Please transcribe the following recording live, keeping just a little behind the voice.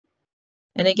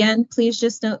And again, please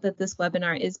just note that this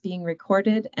webinar is being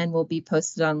recorded and will be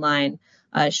posted online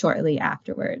shortly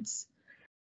afterwards.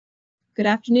 Good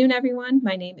afternoon, everyone.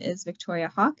 My name is Victoria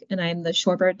Hawk, and I'm the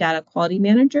Shorebird Data Quality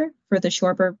Manager for the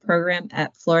Shorebird program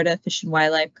at Florida Fish and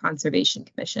Wildlife Conservation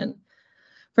Commission.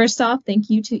 First off, thank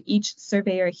you to each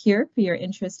surveyor here for your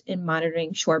interest in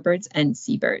monitoring shorebirds and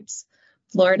seabirds.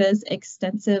 Florida's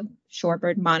extensive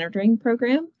shorebird monitoring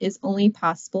program is only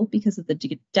possible because of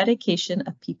the dedication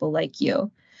of people like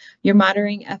you. Your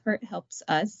monitoring effort helps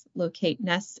us locate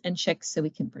nests and chicks so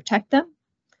we can protect them,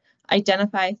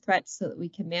 identify threats so that we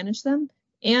can manage them,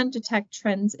 and detect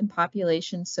trends in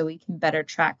populations so we can better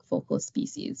track focal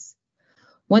species.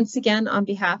 Once again, on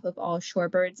behalf of all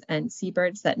shorebirds and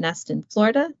seabirds that nest in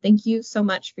Florida, thank you so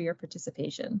much for your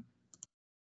participation.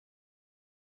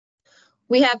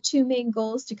 We have two main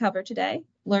goals to cover today.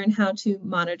 Learn how to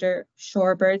monitor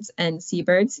shorebirds and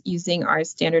seabirds using our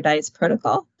standardized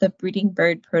protocol, the Breeding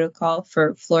Bird Protocol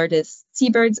for Florida's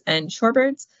seabirds and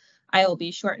shorebirds. I will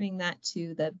be shortening that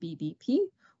to the BBP,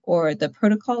 or the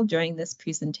protocol, during this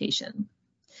presentation.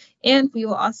 And we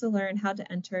will also learn how to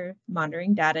enter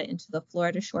monitoring data into the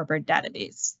Florida Shorebird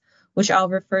database, which I'll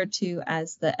refer to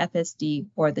as the FSD,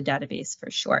 or the database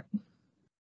for short.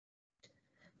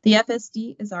 The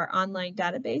FSD is our online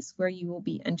database where you will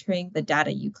be entering the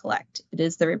data you collect. It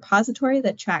is the repository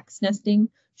that tracks nesting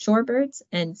shorebirds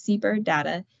and seabird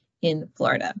data in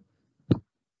Florida.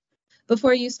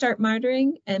 Before you start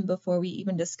monitoring, and before we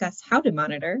even discuss how to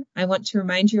monitor, I want to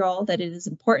remind you all that it is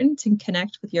important to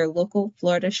connect with your local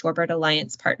Florida Shorebird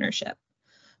Alliance partnership.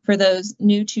 For those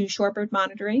new to shorebird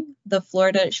monitoring, the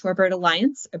Florida Shorebird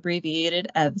Alliance, abbreviated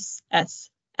as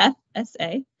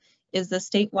FSA, is the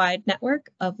statewide network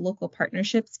of local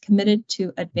partnerships committed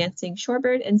to advancing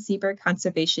shorebird and seabird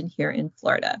conservation here in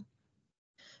Florida.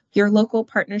 Your local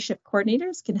partnership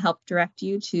coordinators can help direct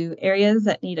you to areas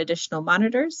that need additional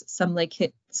monitors. Some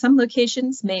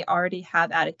locations may already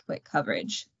have adequate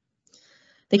coverage.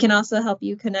 They can also help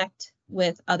you connect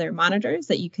with other monitors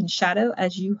that you can shadow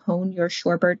as you hone your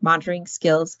shorebird monitoring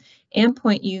skills and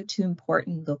point you to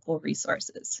important local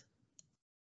resources.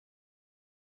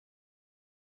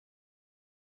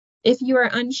 If you are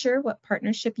unsure what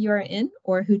partnership you are in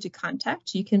or who to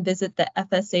contact, you can visit the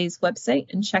FSA's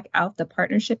website and check out the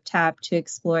partnership tab to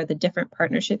explore the different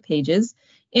partnership pages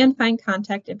and find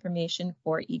contact information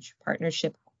for each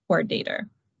partnership coordinator.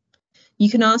 You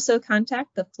can also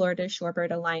contact the Florida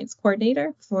Shorebird Alliance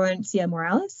coordinator, Florencia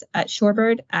Morales, at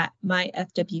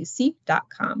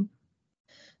shorebird@myfwc.com.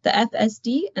 The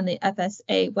FSD and the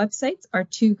FSA websites are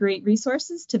two great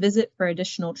resources to visit for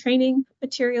additional training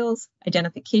materials,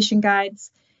 identification guides,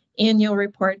 annual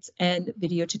reports, and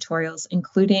video tutorials,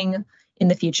 including in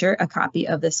the future a copy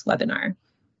of this webinar.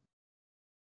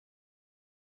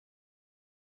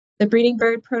 The Breeding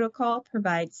Bird Protocol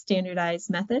provides standardized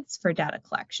methods for data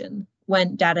collection.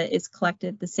 When data is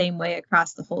collected the same way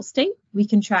across the whole state, we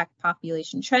can track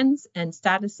population trends and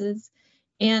statuses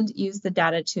and use the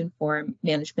data to inform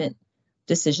management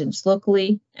decisions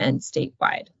locally and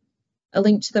statewide. A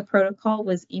link to the protocol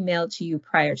was emailed to you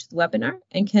prior to the webinar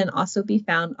and can also be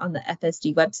found on the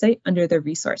FSD website under the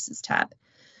Resources tab.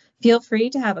 Feel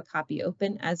free to have a copy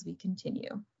open as we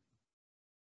continue.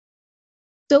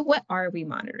 So what are we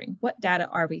monitoring? What data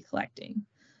are we collecting?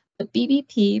 The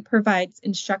BBP provides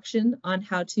instruction on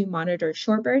how to monitor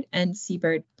shorebird and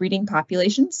seabird breeding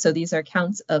populations. So these are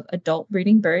counts of adult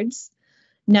breeding birds,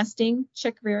 nesting,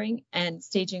 chick rearing, and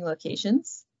staging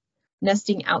locations,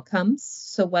 nesting outcomes,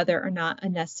 so whether or not a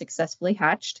nest successfully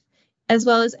hatched, as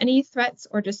well as any threats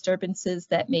or disturbances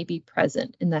that may be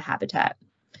present in the habitat.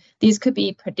 These could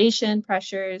be predation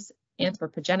pressures,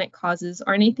 anthropogenic causes,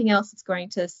 or anything else that's going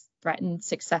to threaten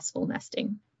successful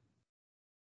nesting.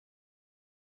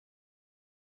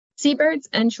 Seabirds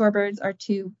and shorebirds are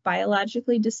two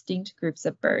biologically distinct groups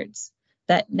of birds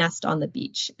that nest on the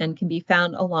beach and can be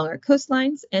found along our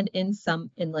coastlines and in some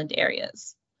inland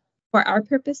areas. For our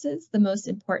purposes, the most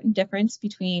important difference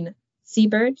between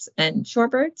seabirds and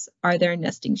shorebirds are their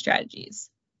nesting strategies.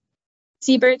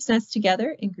 Seabirds nest together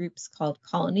in groups called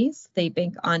colonies. They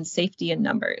bank on safety in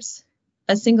numbers.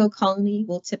 A single colony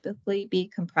will typically be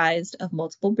comprised of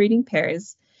multiple breeding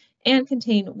pairs and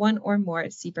contain one or more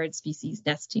seabird species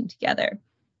nesting together.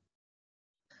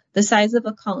 The size of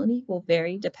a colony will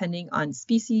vary depending on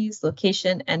species,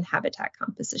 location, and habitat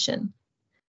composition.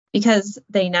 Because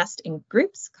they nest in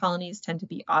groups, colonies tend to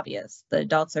be obvious. The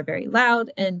adults are very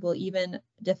loud and will even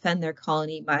defend their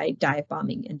colony by dive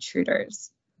bombing intruders.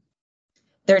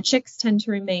 Their chicks tend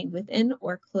to remain within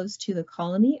or close to the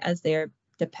colony as they are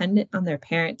dependent on their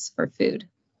parents for food.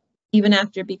 Even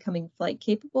after becoming flight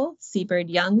capable, seabird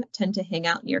young tend to hang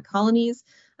out near colonies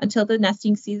until the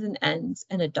nesting season ends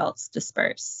and adults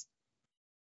disperse.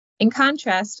 In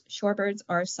contrast, shorebirds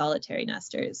are solitary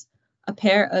nesters. A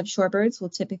pair of shorebirds will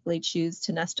typically choose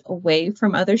to nest away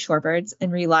from other shorebirds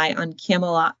and rely on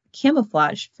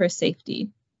camouflage for safety.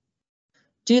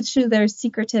 Due to their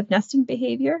secretive nesting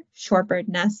behavior, shorebird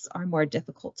nests are more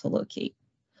difficult to locate.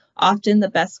 Often the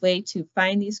best way to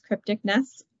find these cryptic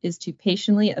nests is to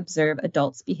patiently observe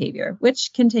adults' behavior,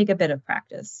 which can take a bit of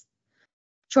practice.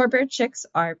 Shorebird chicks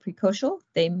are precocial.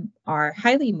 They are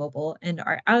highly mobile and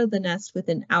are out of the nest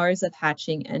within hours of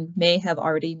hatching and may have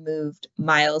already moved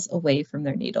miles away from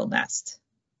their natal nest.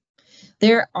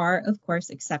 There are, of course,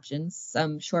 exceptions.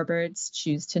 Some shorebirds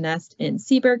choose to nest in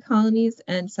seabird colonies,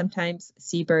 and sometimes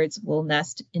seabirds will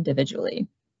nest individually.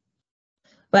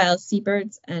 While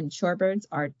seabirds and shorebirds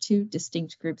are two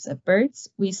distinct groups of birds,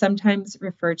 we sometimes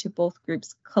refer to both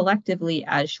groups collectively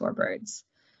as shorebirds.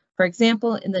 For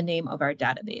example, in the name of our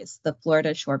database, the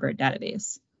Florida Shorebird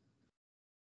Database.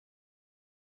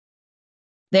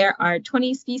 There are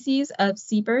 20 species of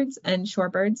seabirds and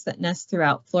shorebirds that nest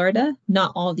throughout Florida.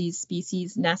 Not all these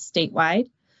species nest statewide.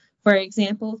 For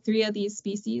example, 3 of these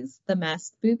species, the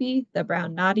masked booby, the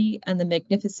brown noddy, and the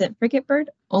magnificent frigatebird,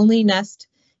 only nest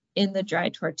in the dry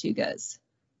tortugas.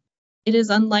 It is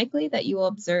unlikely that you will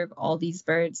observe all these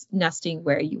birds nesting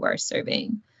where you are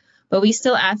surveying, but we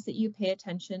still ask that you pay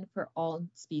attention for all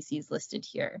species listed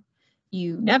here.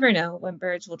 You never know when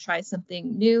birds will try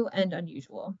something new and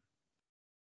unusual.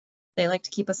 They like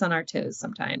to keep us on our toes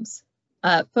sometimes.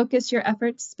 Focus your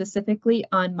efforts specifically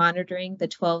on monitoring the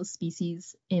 12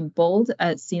 species in bold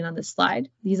as seen on the slide.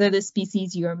 These are the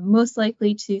species you are most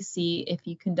likely to see if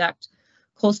you conduct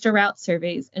coastal route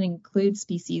surveys and include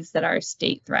species that are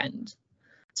state threatened.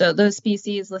 So those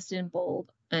species listed in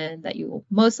bold and that you will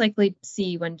most likely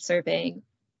see when surveying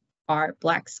are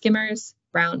black skimmers,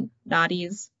 brown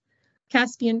noddies,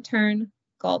 Caspian tern,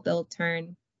 gall-billed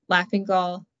tern, laughing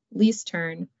gull, least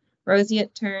tern,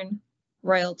 roseate tern,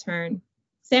 royal tern,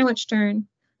 sandwich tern,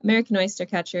 American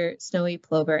oystercatcher, snowy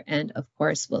plover, and of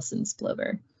course Wilson's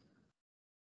plover.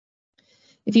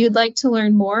 If you'd like to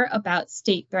learn more about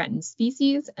state-threatened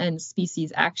species and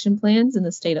species action plans in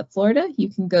the state of Florida, you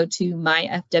can go to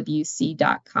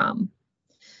myfwc.com.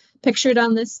 Pictured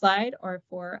on this slide are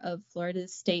 4 of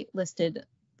Florida's state-listed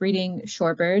breeding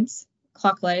shorebirds.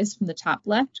 Clockwise from the top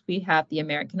left, we have the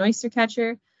American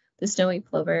oystercatcher, the snowy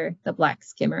plover, the black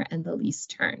skimmer, and the least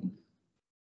tern.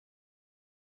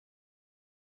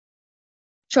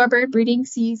 Shorebird breeding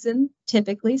season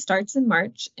typically starts in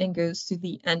March and goes through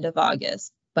the end of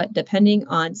August, but depending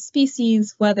on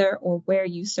species, weather, or where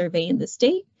you survey in the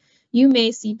state, you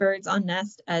may see birds on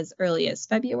nest as early as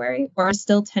February or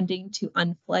still tending to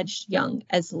unfledged young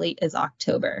as late as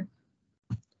October.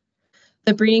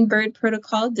 The breeding bird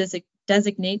protocol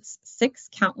designates 6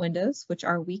 count windows, which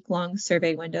are week-long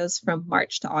survey windows from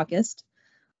March to August.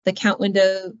 The count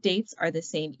window dates are the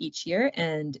same each year,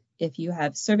 and if you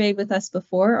have surveyed with us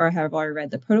before or have already read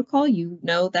the protocol, you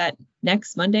know that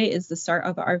next Monday is the start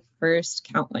of our first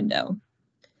count window.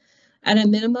 At a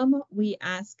minimum, we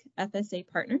ask FSA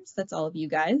partners, that's all of you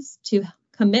guys, to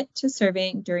commit to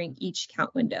surveying during each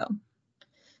count window.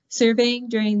 Surveying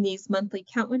during these monthly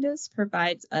count windows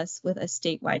provides us with a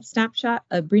statewide snapshot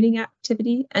of breeding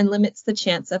activity and limits the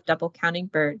chance of double counting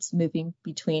birds moving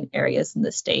between areas in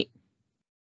the state.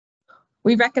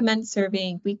 We recommend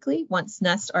surveying weekly once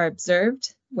nests are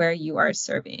observed where you are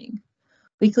surveying.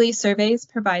 Weekly surveys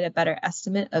provide a better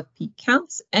estimate of peak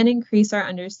counts and increase our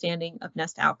understanding of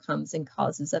nest outcomes and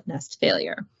causes of nest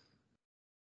failure.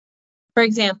 For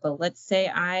example, let's say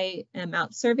I am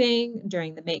out surveying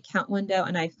during the May count window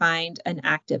and I find an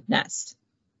active nest.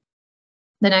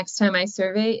 The next time I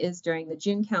survey is during the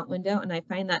June count window and I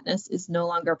find that nest is no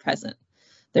longer present.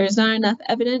 There is not enough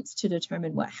evidence to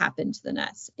determine what happened to the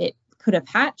nest. It could have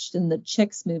hatched and the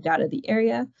chicks moved out of the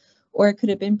area, or it could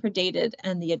have been predated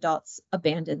and the adults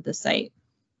abandoned the site.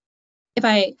 If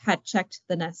I had checked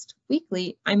the nest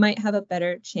weekly, I might have a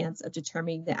better chance of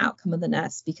determining the outcome of the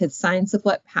nest because signs of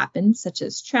what happened, such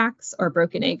as tracks or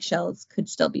broken eggshells, could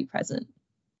still be present.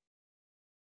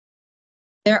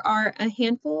 There are a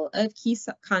handful of key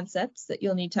concepts that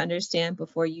you'll need to understand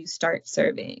before you start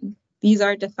surveying. These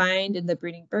are defined in the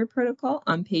breeding bird protocol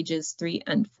on pages 3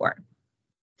 and 4.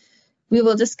 We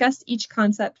will discuss each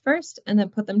concept first and then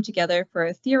put them together for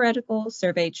a theoretical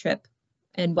survey trip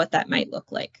and what that might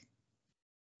look like.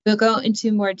 We'll go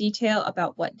into more detail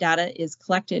about what data is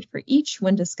collected for each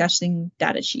when discussing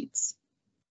data sheets.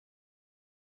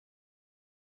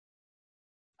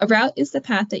 A route is the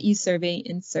path that you survey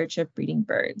in search of breeding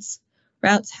birds.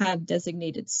 Routes have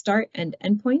designated start and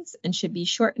endpoints and should be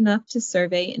short enough to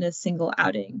survey in a single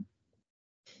outing.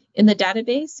 In the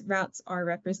database, routes are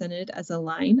represented as a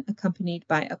line accompanied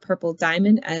by a purple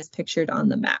diamond as pictured on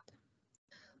the map.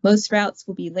 Most routes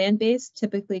will be land-based,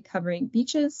 typically covering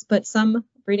beaches, but some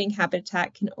breeding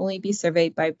habitat can only be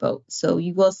surveyed by boat, so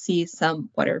you will see some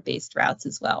water-based routes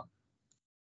as well.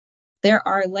 There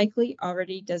are likely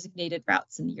already designated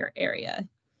routes in your area.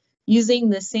 Using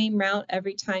the same route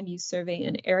every time you survey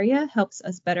an area helps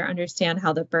us better understand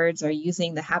how the birds are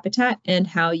using the habitat and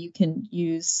how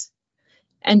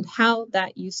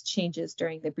that use changes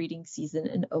during the breeding season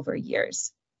and over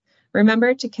years.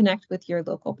 Remember to connect with your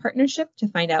local partnership to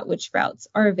find out which routes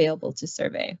are available to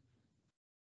survey.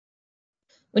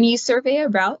 When you survey a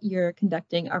route, you're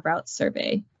conducting a route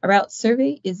survey. A route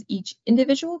survey is each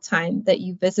individual time that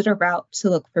you visit a route to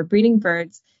look for breeding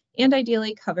birds and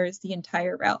ideally covers the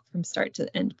entire route from start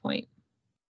to end point.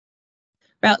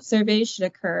 Route surveys should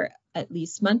occur at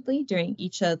least monthly during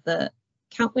each of the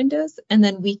count windows and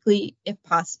then weekly if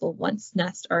possible once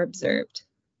nests are observed.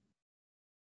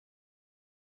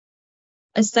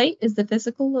 A site is the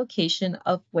physical location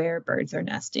of where birds are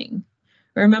nesting.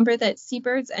 Remember that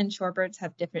seabirds and shorebirds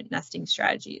have different nesting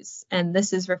strategies, and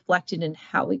this is reflected in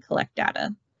how we collect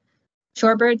data.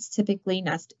 Shorebirds typically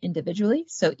nest individually,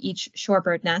 so each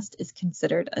shorebird nest is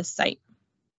considered a site.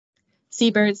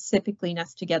 Seabirds typically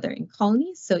nest together in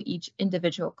colonies, so each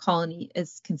individual colony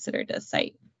is considered a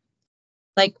site.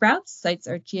 Like routes, sites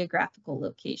are geographical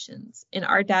locations. In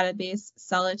our database,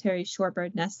 solitary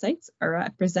shorebird nest sites are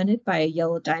represented by a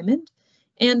yellow diamond,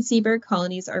 and seabird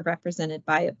colonies are represented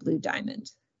by a blue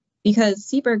diamond. Because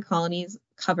seabird colonies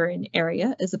cover an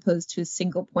area as opposed to a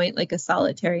single point like a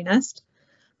solitary nest,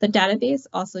 the database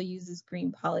also uses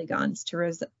green polygons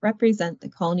to represent the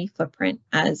colony footprint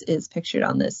as is pictured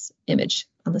on this image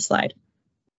on the slide.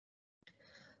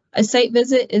 A site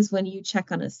visit is when you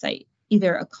check on a site,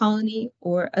 either a colony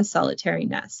or a solitary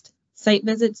nest. Site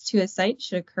visits to a site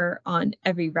should occur on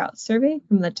every route survey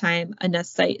from the time a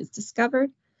nest site is discovered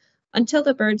until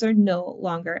the birds are no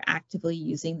longer actively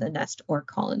using the nest or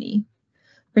colony.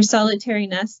 For solitary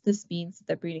nests, this means that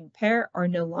the breeding pair are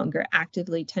no longer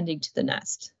actively tending to the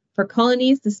nest. For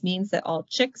colonies, this means that all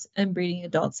chicks and breeding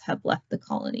adults have left the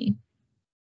colony.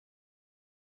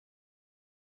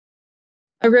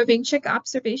 A roving chick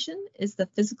observation is the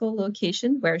physical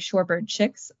location where shorebird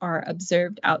chicks are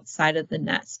observed outside of the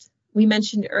nest. We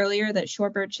mentioned earlier that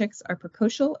shorebird chicks are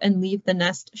precocial and leave the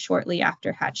nest shortly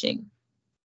after hatching.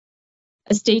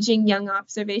 A staging young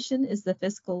observation is the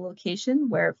physical location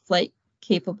where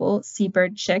flight-capable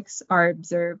seabird chicks are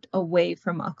observed away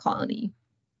from a colony.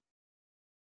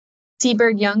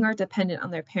 Seabird young are dependent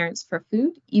on their parents for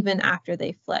food even after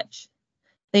they fledge.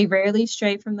 They rarely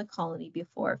stray from the colony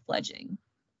before fledging.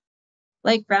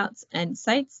 Like routes and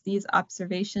sites, these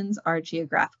observations are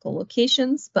geographical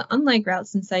locations, but unlike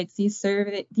routes and sites,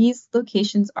 these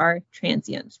locations are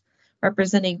transient,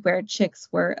 representing where chicks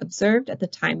were observed at the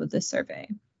time of the survey.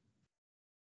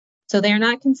 So they are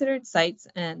not considered sites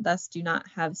and thus do not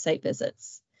have site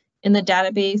visits. In the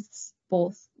database,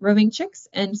 both roving chicks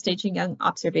and staging young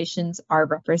observations are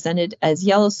represented as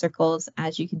yellow circles,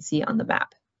 as you can see on the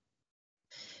map.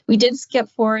 We did skip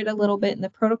forward a little bit in the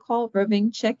protocol.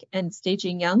 Roving chick and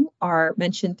staging young are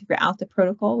mentioned throughout the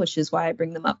protocol, which is why I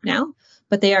bring them up now,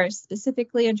 but they are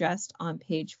specifically addressed on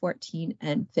page 14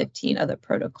 and 15 of the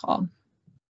protocol.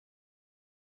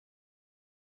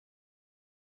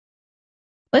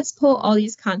 Let's pull all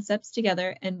these concepts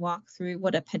together and walk through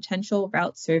what a potential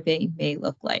route survey may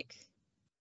look like.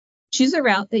 Choose a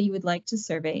route that you would like to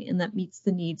survey and that meets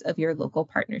the needs of your local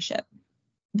partnership.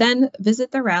 Then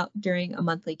visit the route during a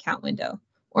monthly count window,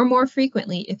 or more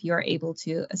frequently if you are able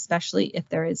to, especially if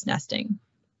there is nesting.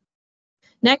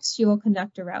 Next, you will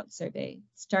conduct a route survey.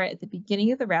 Start at the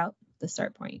beginning of the route, the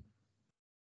start point.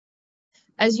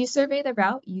 As you survey the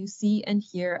route, you see and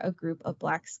hear a group of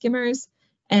black skimmers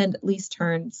and least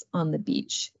terns on the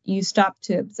beach. You stop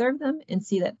to observe them and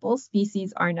see that both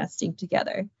species are nesting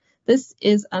together. This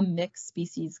is a mixed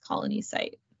species colony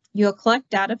site. You'll collect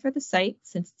data for the site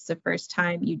since it's the first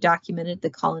time you documented the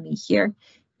colony here,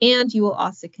 and you will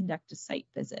also conduct a site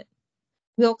visit.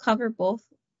 We'll cover both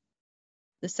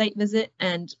the site visit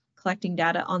and collecting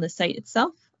data on the site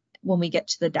itself when we get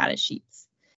to the data sheets.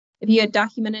 If you had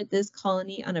documented this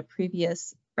colony on a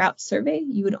previous route survey,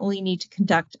 you would only need to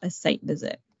conduct a site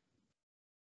visit.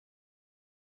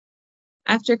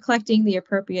 After collecting the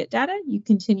appropriate data, you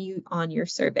continue on your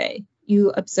survey.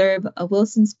 You observe a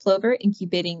Wilson's plover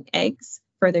incubating eggs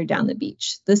further down the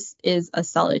beach. This is a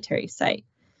solitary site.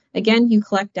 Again, you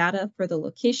collect data for the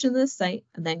location of the site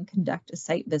and then conduct a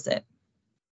site visit.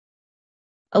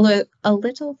 A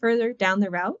little further down the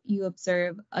route, you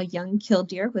observe a young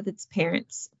killdeer with its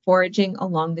parents foraging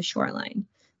along the shoreline.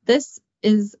 This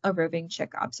is a roving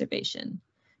chick observation.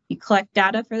 You collect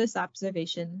data for this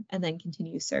observation and then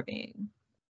continue surveying.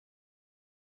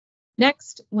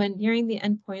 Next, when nearing the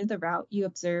end point of the route, you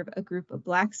observe a group of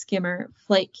black skimmer,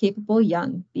 flight-capable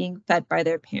young being fed by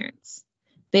their parents.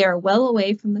 They are well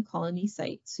away from the colony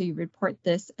site, so you report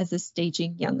this as a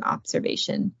staging young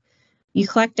observation. You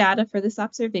collect data for this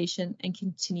observation and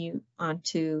continue on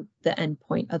to the end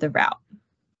point of the route.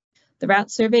 The route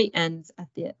survey ends at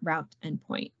the route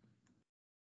endpoint.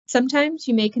 Sometimes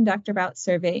you may conduct a route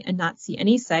survey and not see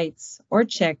any sites or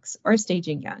chicks or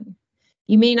staging young.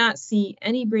 You may not see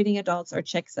any breeding adults or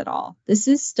chicks at all. This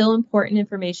is still important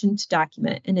information to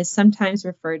document and is sometimes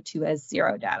referred to as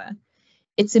zero data.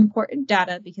 It's important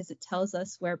data because it tells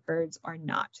us where birds are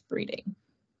not breeding.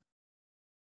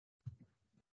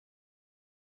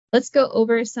 Let's go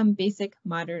over some basic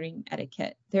monitoring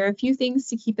etiquette. There are a few things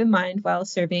to keep in mind while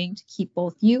surveying to keep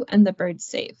both you and the birds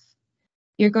safe.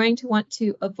 You're going to want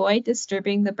to avoid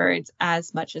disturbing the birds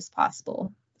as much as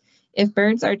possible. If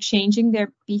birds are changing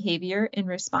their behavior in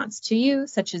response to you,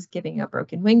 such as giving a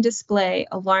broken wing display,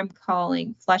 alarm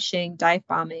calling, flushing, dive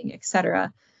bombing,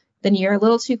 etc., then you're a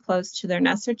little too close to their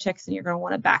nests or chicks and you're going to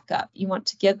want to back up. You want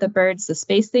to give the birds the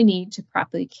space they need to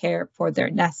properly care for their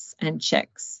nests and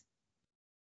chicks.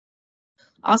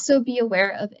 Also be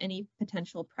aware of any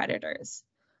potential predators.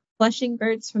 Flushing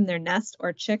birds from their nest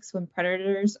or chicks when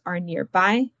predators are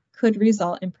nearby could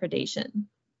result in predation.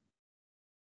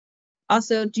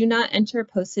 Also, do not enter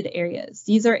posted areas.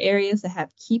 These are areas that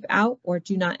have keep out or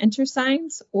do not enter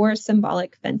signs or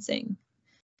symbolic fencing.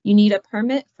 You need a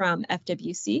permit from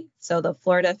FWC, so the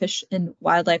Florida Fish and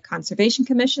Wildlife Conservation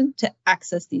Commission, to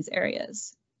access these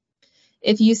areas.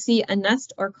 If you see a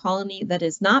nest or colony that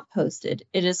is not posted,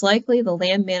 it is likely the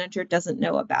land manager doesn't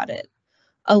know about it.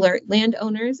 Alert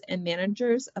landowners and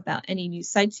managers about any new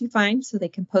sites you find so they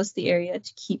can post the area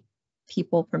to keep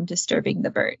people from disturbing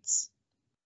the birds.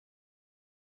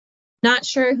 Not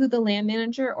sure who the land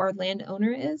manager or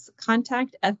landowner is?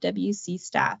 Contact FWC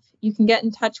staff. You can get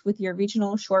in touch with your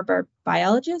regional shorebird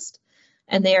biologist,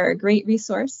 and they are a great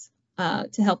resource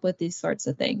to help with these sorts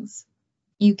of things.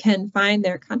 You can find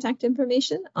their contact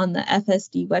information on the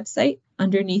FSD website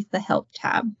underneath the Help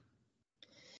tab.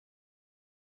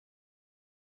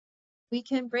 We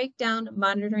can break down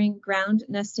monitoring ground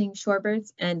nesting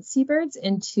shorebirds and seabirds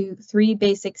into 3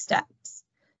 basic steps.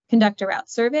 Conduct a route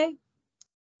survey,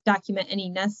 document any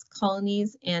nests,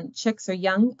 colonies, and chicks or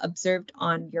young observed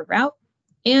on your route,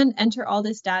 and enter all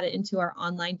this data into our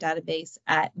online database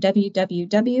at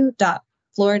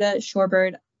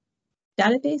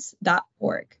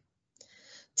www.floridashorebirddatabase.org.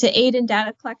 To aid in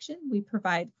data collection, we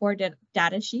provide 4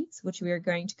 data sheets, which we are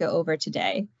going to go over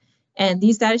today. And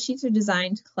these data sheets are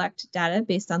designed to collect data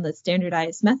based on the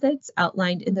standardized methods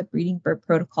outlined in the Breeding Bird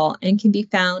Protocol and can be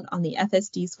found on the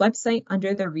FSD's website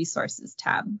under the Resources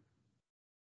tab.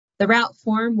 The route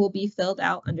form will be filled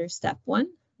out under Step 1.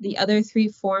 The other 3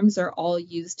 forms are all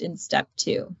used in Step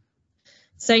 2.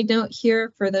 Side note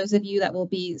here, for those of you that will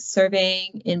be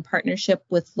surveying in partnership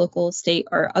with local, state,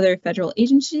 or other federal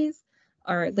agencies,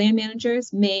 our land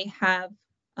managers may have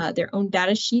their own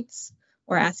data sheets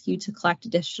or ask you to collect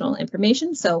additional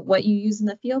information. So what you use in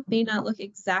the field may not look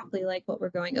exactly like what we're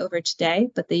going over today,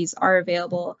 but these are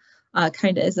available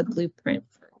kind of as a blueprint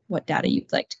for what data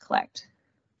you'd like to collect.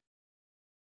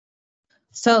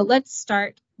 So let's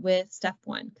start with Step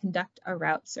 1, conduct a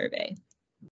route survey.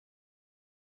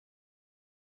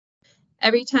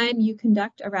 Every time you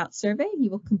conduct a route survey, you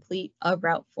will complete a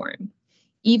route form.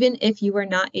 Even if you are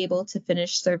not able to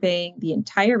finish surveying the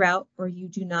entire route or you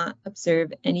do not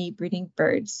observe any breeding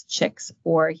birds, chicks,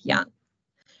 or young.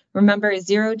 Remember,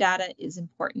 zero data is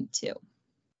important too.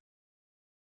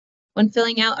 When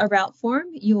filling out a route form,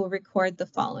 you will record the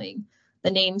following: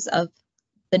 the name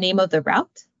of the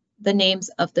route, the names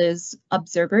of those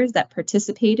observers that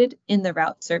participated in the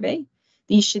route survey.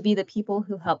 These should be the people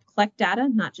who help collect data,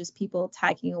 not just people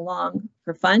tagging along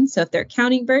for fun. So if they're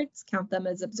counting birds, count them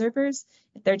as observers.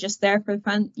 If they're just there for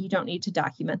fun, you don't need to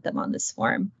document them on this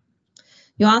form.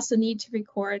 You also need to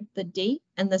record the date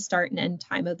and the start and end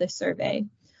time of the survey.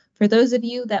 For those of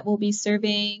you that will be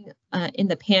surveying in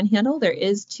the Panhandle, there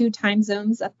is 2 time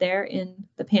zones up there in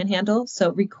the Panhandle.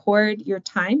 So record your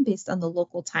time based on the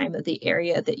local time of the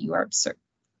area that you are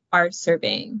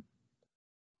surveying.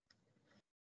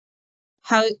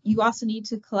 You also need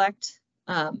to collect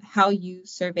how you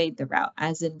surveyed the route,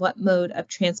 as in what mode of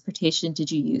transportation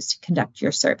did you use to conduct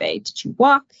your survey? Did you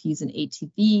walk, use an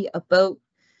ATV, a boat?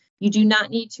 You do not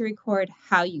need to record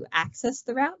how you access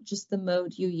the route, just the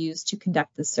mode you use to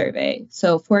conduct the survey.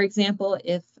 So for example,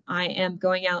 if I am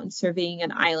going out and surveying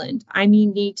an island, I may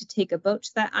need to take a boat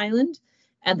to that island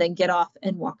and then get off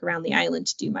and walk around the island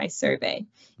to do my survey.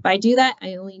 If I do that,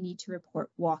 I only need to report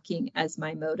walking as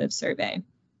my mode of survey.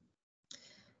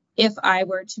 If I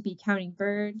were to be counting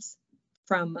birds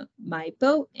from my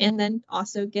boat and then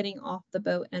also getting off the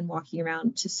boat and walking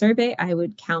around to survey, I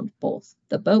would count both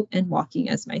the boat and walking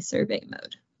as my survey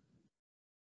mode.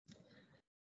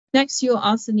 Next, you'll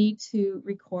also need to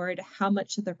record how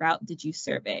much of the route did you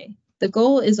survey. The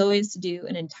goal is always to do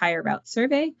an entire route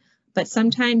survey, but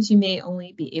sometimes you may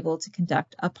only be able to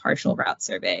conduct a partial route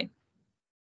survey.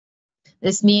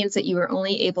 This means that you are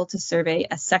only able to survey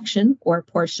a section or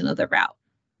portion of the route.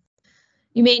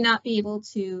 You may not be able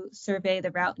to survey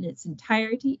the route in its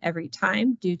entirety every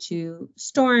time due to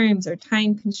storms or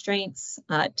time constraints,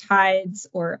 tides,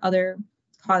 or other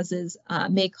causes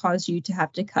may cause you to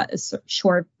have to cut a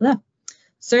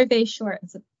survey short.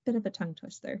 It's a bit of a tongue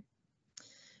twister.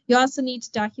 You also need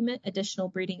to document additional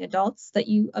breeding adults that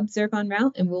you observe en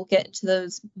route, and we'll get into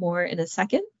those more in a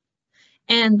second.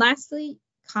 And lastly,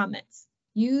 comments.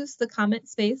 Use the comment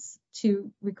space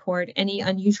to record any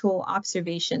unusual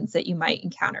observations that you might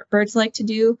encounter. Birds like to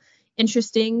do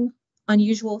interesting,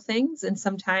 unusual things, and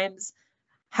sometimes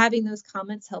having those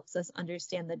comments helps us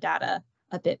understand the data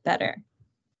a bit better.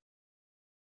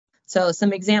 So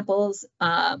some examples,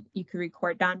 you could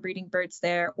record non-breeding birds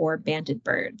there or banded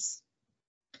birds.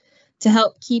 To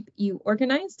help keep you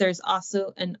organized, there's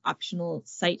also an optional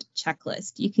site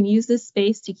checklist. You can use this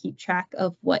space to keep track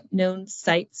of what known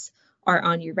sites are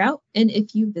on your route and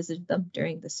if you visited them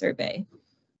during the survey.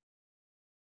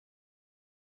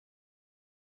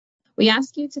 We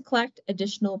ask you to collect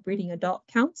additional breeding adult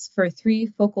counts for 3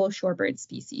 focal shorebird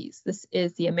species. This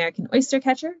is the American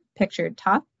oystercatcher, pictured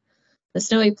top, the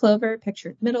snowy plover,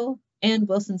 pictured middle, and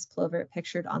Wilson's plover,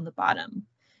 pictured on the bottom.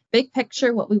 Big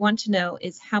picture, what we want to know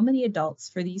is how many adults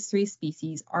for these 3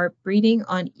 species are breeding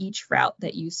on each route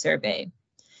that you survey.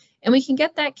 And we can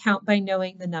get that count by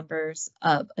knowing the numbers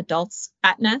of adults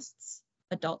at nests,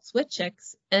 adults with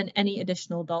chicks, and any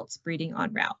additional adults breeding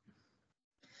en route.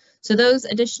 So those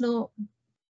additional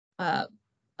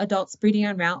adults breeding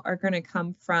en route are going to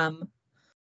come from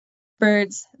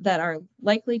birds that are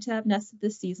likely to have nested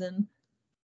this season,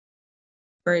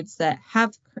 birds that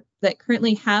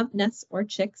currently have nests or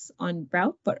chicks en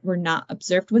route but were not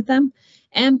observed with them,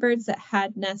 and birds that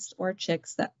had nests or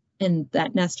chicks and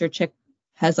that nest or chick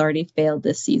has already failed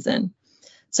this season.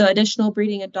 So additional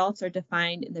breeding adults are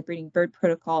defined in the breeding bird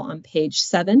protocol on page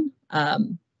 7.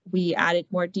 We added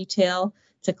more detail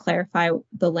to clarify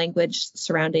the language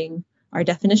surrounding our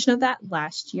definition of that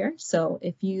last year. So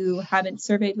if you haven't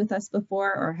surveyed with us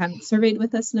before or haven't surveyed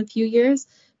with us in a few years,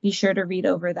 be sure to read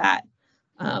over that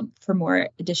for more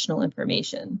additional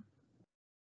information.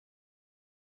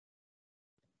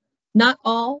 Not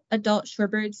all adult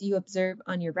shorebirds you observe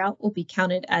on your route will be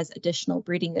counted as additional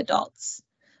breeding adults.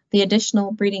 The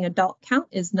additional breeding adult count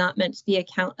is not meant to be a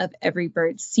count of every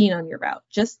bird seen on your route,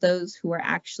 just those who are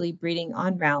actually breeding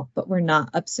en route but were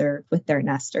not observed with their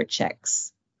nest or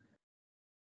chicks.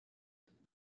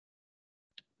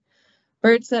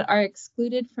 Birds that are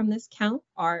excluded from this count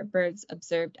are birds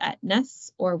observed at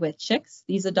nests or with chicks.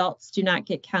 These adults do not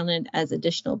get counted as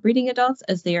additional breeding adults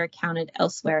as they are counted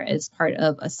elsewhere as part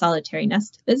of a solitary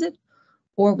nest visit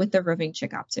or with the roving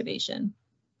chick observation.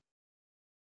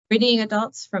 Breeding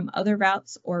adults from other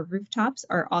routes or rooftops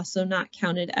are also not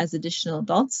counted as additional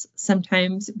adults.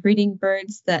 Sometimes breeding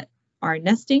birds that are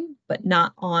nesting but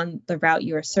not on the route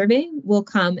you are surveying will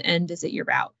come and visit your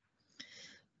route.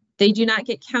 They do not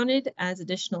get counted as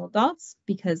additional adults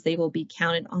because they will be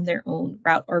counted on their own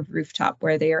route or rooftop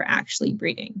where they are actually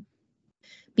breeding.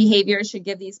 Behavior should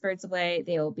give these birds away.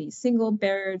 They will be single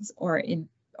birds or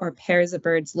pairs of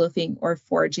birds loafing or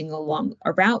foraging along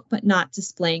a route, but not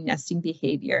displaying nesting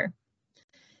behavior.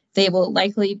 They will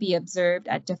likely be observed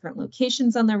at different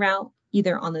locations on the route,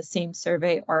 either on the same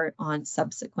survey or on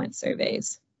subsequent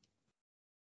surveys.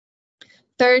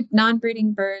 Third,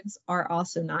 non-breeding birds are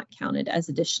also not counted as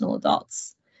additional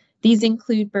adults. These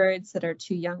include birds that are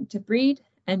too young to breed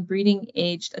and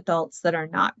breeding-aged adults that are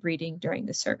not breeding during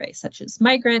the survey, such as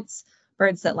migrants,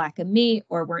 birds that lack a mate,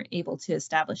 or weren't able to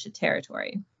establish a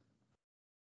territory.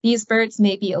 These birds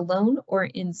may be alone or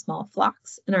in small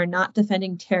flocks and are not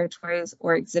defending territories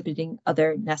or exhibiting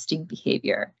other nesting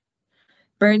behavior.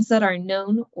 Birds that are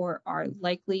known or are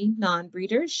likely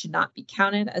non-breeders should not be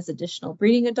counted as additional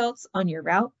breeding adults on your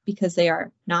route because they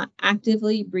are not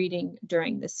actively breeding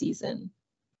during the season.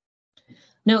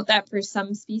 Note that for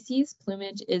some species,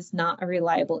 plumage is not a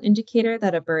reliable indicator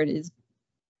that a bird is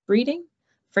breeding.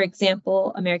 For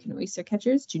example, American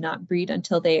oystercatchers do not breed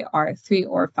until they are 3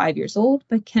 or 5 years old,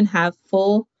 but can have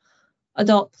full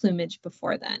adult plumage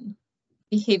before then.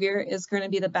 Behavior is going to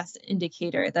be the best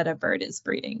indicator that a bird is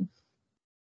breeding.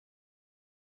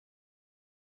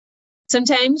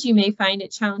 Sometimes you may find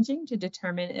it challenging to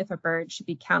determine if a bird should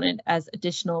be counted as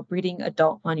additional breeding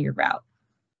adult on your route.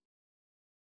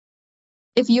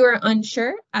 If you are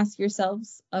unsure, ask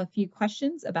yourselves a few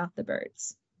questions about the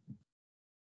birds.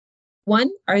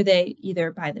 1, are they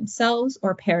either by themselves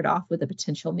or paired off with a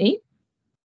potential mate?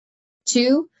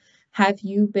 2, have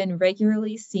you been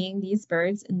regularly seeing these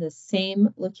birds in the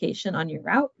same location on your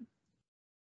route?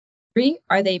 3,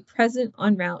 are they present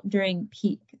en route during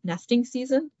peak nesting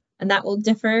season? And that will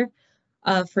differ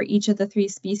for each of the 3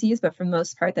 species, but for the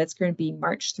most part, that's going to be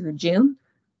March through June.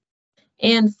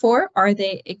 And 4, are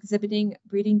they exhibiting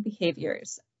breeding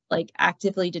behaviors, like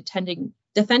actively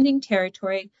defending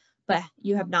territory, but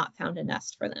you have not found a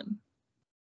nest for them?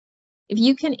 If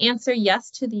you can answer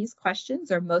yes to these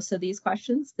questions, or most of these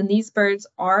questions, then these birds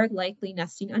are likely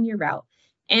nesting on your route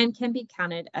and can be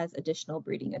counted as additional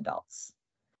breeding adults.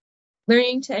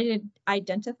 Learning to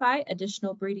identify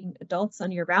additional breeding adults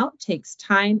on your route takes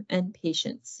time and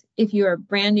patience. If you are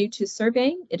brand new to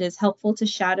surveying, it is helpful to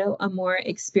shadow a more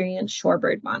experienced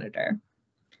shorebird monitor.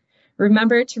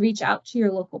 Remember to reach out to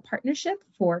your local partnership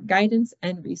for guidance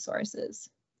and resources.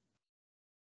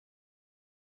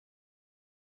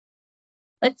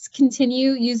 Let's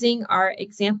continue using our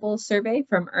example survey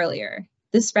from earlier.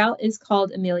 This route is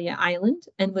called Amelia Island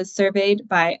and was surveyed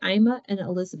by Ima and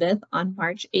Elizabeth on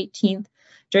March 18th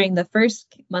during the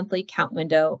first monthly count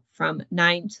window from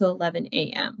 9 to 11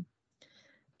 a.m.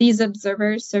 These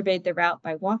observers surveyed the route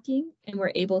by walking and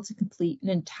were able to complete an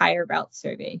entire route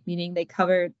survey, meaning they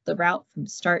covered the route from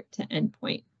start to end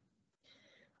point.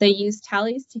 They used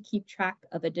tallies to keep track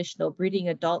of additional breeding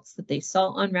adults that they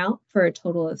saw en route for a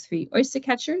total of 3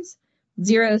 oystercatchers,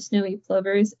 0 snowy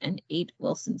plovers, and 8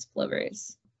 Wilson's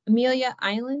plovers. Amelia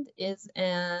Island is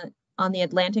on the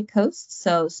Atlantic coast,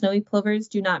 so snowy plovers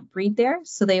do not breed there,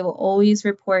 so they will always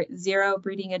report 0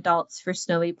 breeding adults for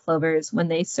snowy plovers when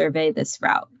they survey this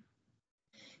route.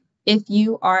 If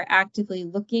you are actively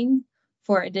looking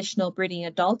for additional breeding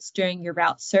adults during your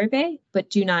route survey, but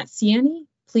do not see any,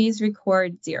 please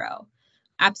record 0.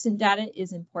 Absent data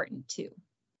is important too.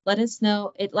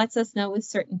 It lets us know with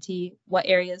certainty what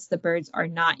areas the birds are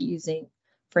not using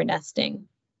for nesting.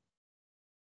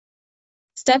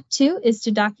 Step 2 is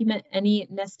to document any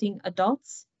nesting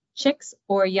adults, chicks,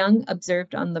 or young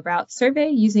observed on the route survey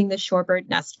using the Shorebird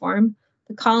nest form,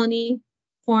 the colony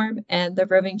form, and the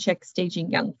roving chick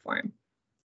staging young form.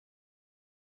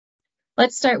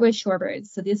 Let's start with shorebirds.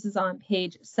 So this is on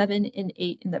page 7 and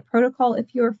 8 in the protocol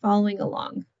if you are following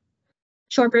along.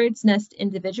 Shorebirds nest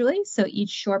individually, so each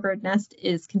shorebird nest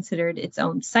is considered its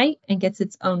own site and gets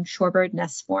its own shorebird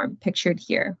nest form pictured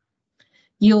here.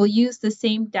 You'll use the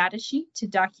same data sheet to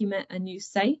document a new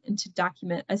site and to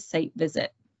document a site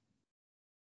visit.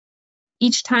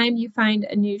 Each time you find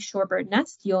a new shorebird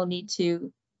nest, you'll need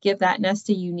to give that nest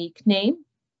a unique name.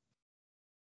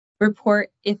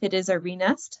 Report if it is a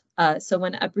renest. So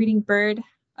when a breeding pair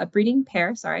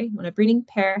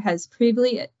has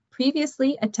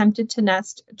previously attempted to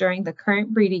nest during the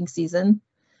current breeding season,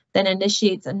 then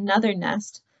initiates another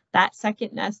nest, that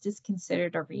second nest is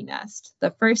considered a renest.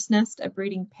 The first nest a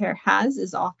breeding pair has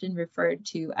is often referred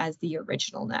to as the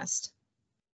original nest.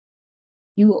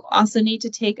 You will also need to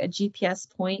take a GPS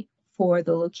point for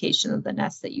the location of the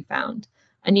nest that you found.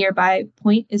 A nearby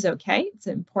point is okay. It's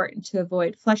important to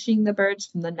avoid flushing the birds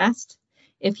from the nest.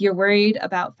 If you're worried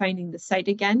about finding the site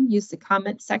again, use the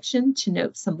comment section to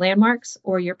note some landmarks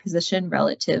or your position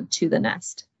relative to the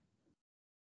nest.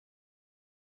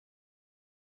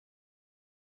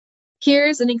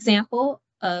 Here's an example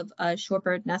of a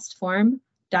shorebird nest form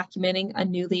documenting a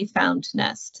newly found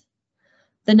nest.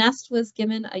 The nest was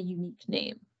given a unique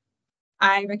name.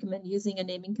 I recommend using a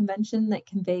naming convention that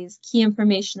conveys key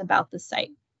information about the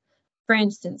site. For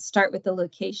instance, start with the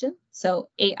location, so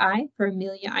AI for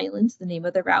Amelia Island, the name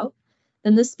of the route,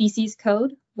 then the species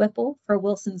code, Whipple for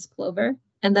Wilson's plover,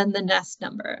 and then the nest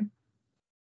number.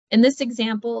 In this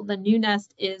example, the new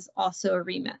nest is also a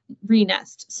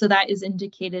renest, so that is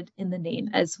indicated in the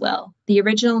name as well. The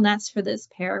original nest for this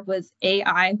pair was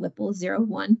AI Whipple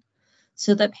 01,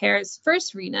 so the pair's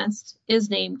first renest is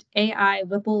named AI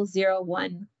Whipple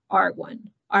 01 R1,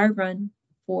 R1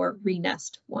 for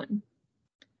renest 1.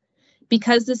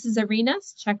 Because this is a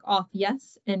renest, check off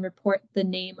yes and report the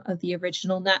name of the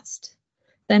original nest.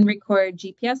 Then record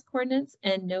GPS coordinates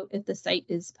and note if the site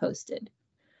is posted.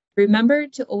 Remember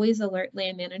to always alert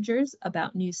land managers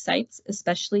about new sites,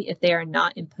 especially if they are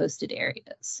not in posted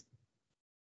areas.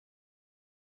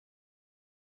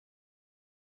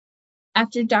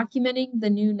 After documenting the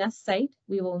new nest site,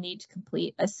 we will need to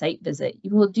complete a site visit.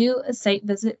 You will do a site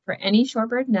visit for any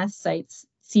shorebird nest sites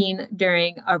seen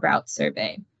during a route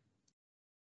survey.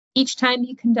 Each time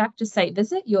you conduct a site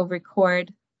visit, you'll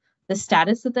record the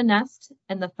status of the nest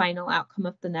and the final outcome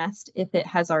of the nest if it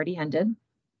has already ended,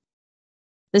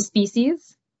 the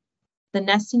species, the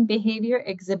nesting behavior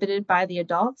exhibited by the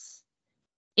adults,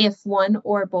 if one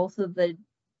or both of the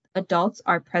adults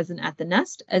are present at the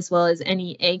nest, as well as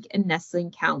any egg and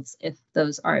nestling counts if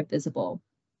those are visible.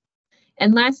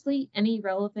 And lastly, any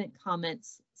relevant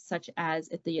comments such as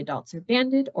if the adults are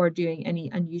banded or doing any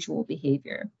unusual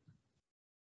behavior.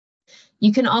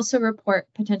 You can also report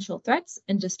potential threats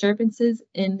and disturbances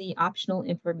in the optional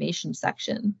information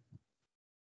section.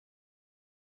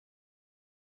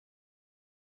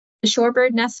 The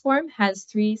shorebird nest form has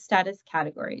 3 status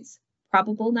categories: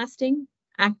 probable nesting,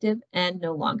 active, and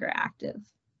no longer active.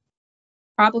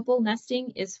 Probable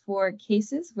nesting is for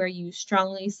cases where you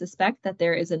strongly suspect that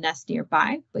there is a nest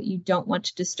nearby, but you don't want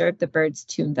to disturb the birds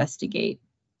to investigate.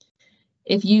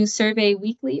 If you survey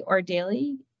weekly or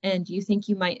daily and you think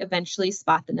you might eventually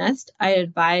spot the nest, I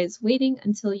advise waiting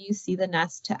until you see the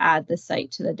nest to add the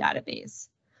site to the database.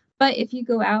 But if you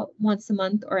go out once a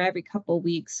month or every couple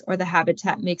weeks, or the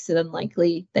habitat makes it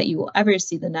unlikely that you will ever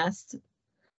see the nest,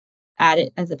 add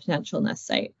it as a potential nest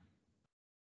site.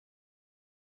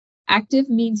 Active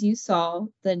means you saw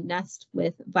the nest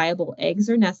with viable eggs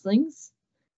or nestlings,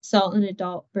 saw an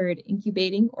adult bird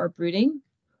incubating or brooding,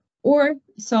 or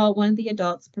saw one of the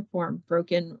adults perform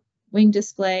broken wing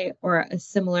display or a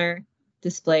similar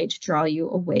display to draw you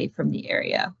away from the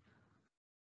area.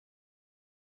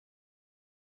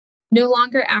 No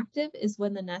longer active is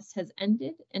when the nest has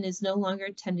ended and is no longer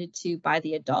tended to by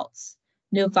the adults.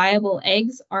 No viable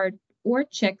eggs or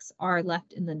chicks are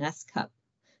left in the nest cup.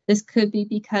 This could be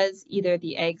because either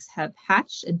the eggs have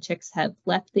hatched and chicks have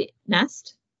left the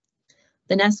nest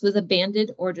was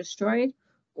abandoned or destroyed,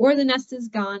 or the nest is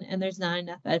gone and there's not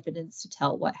enough evidence to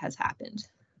tell what has happened.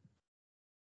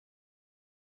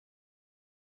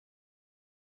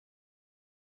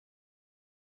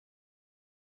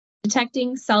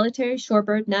 Detecting solitary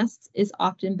shorebird nests is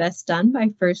often best done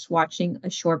by first watching a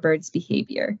shorebird's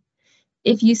behavior.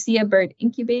 If you see a bird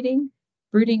incubating,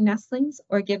 brooding nestlings,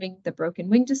 or giving the broken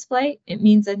wing display, it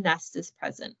means a nest is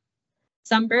present.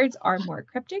 Some birds are more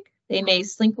cryptic. They may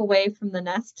slink away from the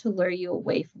nest to lure you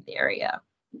away from the area.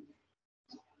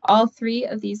 All 3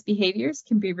 of these behaviors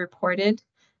can be reported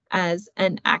as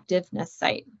an active nest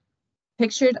site.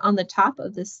 Pictured on the top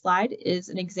of this slide is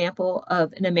an example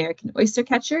of an American oyster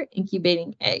catcher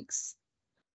incubating eggs.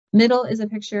 Middle is a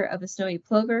picture of a snowy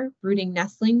plover brooding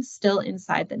nestlings still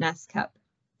inside the nest cup.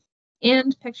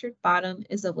 And pictured bottom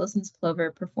is a Wilson's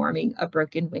plover performing a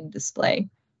broken wing display.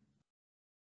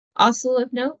 Also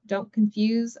of note, don't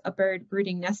confuse a bird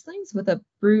brooding nestlings with a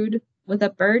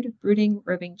bird brooding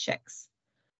roving chicks.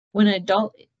 When an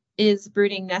adult is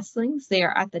brooding nestlings, they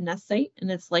are at the nest site, and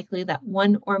it's likely that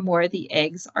one or more of the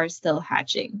eggs are still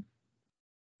hatching.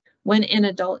 When an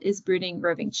adult is brooding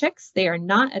roving chicks, they are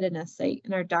not at a nest site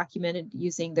and are documented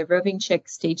using the roving chick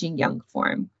staging young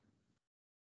form.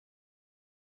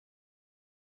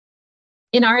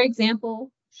 In our example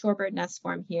shorebird nest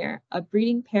form here, a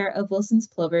breeding pair of Wilson's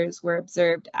plovers were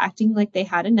observed acting like they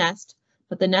had a nest,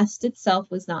 but the nest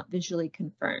itself was not visually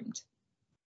confirmed.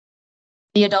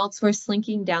 The adults were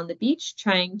slinking down the beach,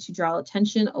 trying to draw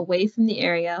attention away from the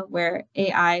area where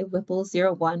AI Whipple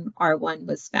 01R1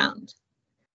 was found.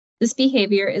 This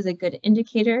behavior is a good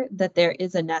indicator that there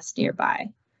is a nest nearby.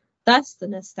 Thus, the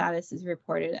nest status is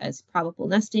reported as probable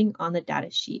nesting on the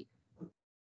data sheet.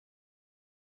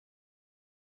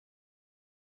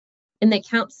 In the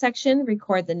count section,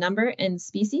 record the number and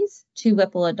species, 2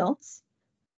 Whipple adults.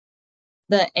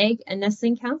 The egg and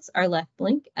nestling counts are left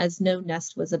blank as no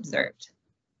nest was observed.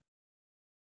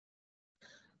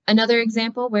 Another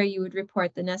example where you would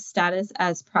report the nest status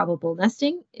as probable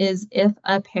nesting is if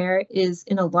a pair is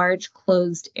in a large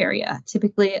closed area.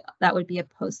 Typically, that would be a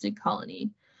posted colony,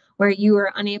 where you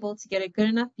are unable to get a good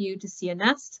enough view to see a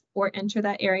nest or enter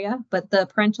that area, but the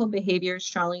parental behavior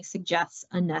strongly suggests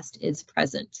a nest is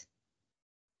present.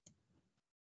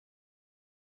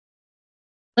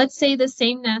 Let's say the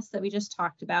same nest that we just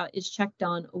talked about is checked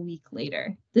on a week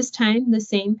later. This time, the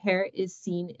same pair is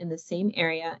seen in the same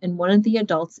area, and one of the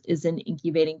adults is in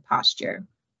incubating posture.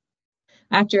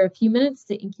 After a few minutes,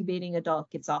 the incubating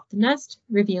adult gets off the nest,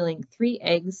 revealing 3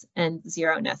 eggs and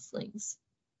 0 nestlings.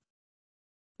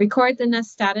 Record the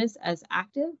nest status as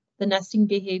active, the nesting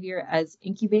behavior as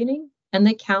incubating, and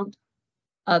the count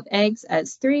of eggs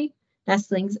as 3,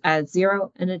 nestlings as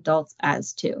 0, and adults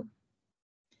as 2.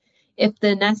 If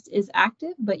the nest is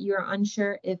active, but you are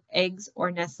unsure if eggs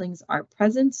or nestlings are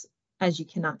present, as you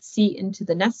cannot see into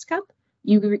the nest cup,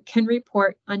 you can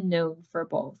report unknown for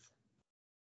both.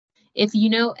 If you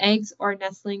know eggs or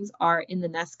nestlings are in the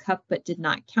nest cup but did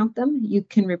not count them, you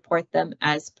can report them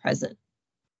as present.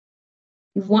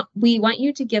 We want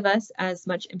you to give us as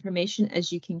much information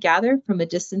as you can gather from a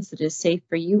distance that is safe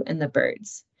for you and the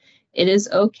birds. It is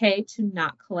okay to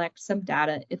not collect some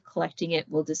data if collecting it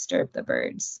will disturb the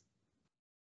birds.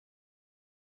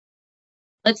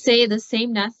 Let's say the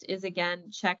same nest is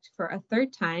again checked for a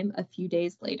 3rd time a few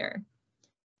days later.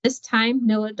 This time,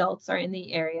 no adults are in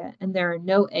the area and there are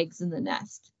no eggs in the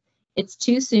nest. It's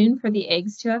too soon for the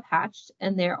eggs to have hatched,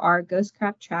 and there are ghost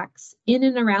crab tracks in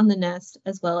and around the nest,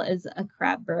 as well as a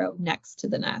crab burrow next to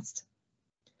the nest.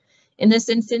 In this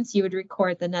instance, you would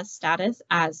record the nest status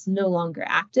as no longer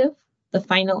active, the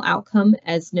final outcome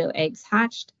as no eggs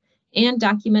hatched, and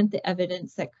document the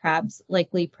evidence that crabs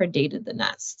likely predated the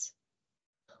nest.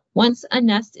 Once a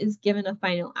nest is given a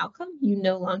final outcome, you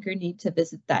no longer need to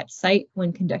visit that site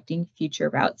when conducting future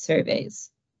route surveys.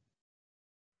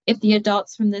 If the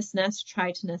adults from this nest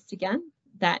try to nest again,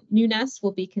 that new nest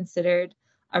will be considered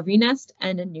a renest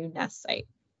and a new nest site.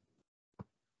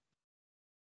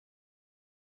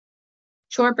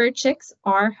 Shorebird chicks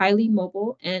are highly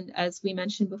mobile and, as we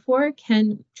mentioned before,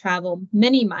 can travel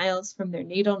many miles from their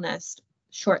natal nest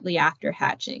shortly after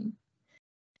hatching.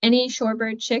 Any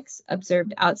shorebird chicks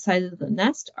observed outside of the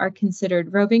nest are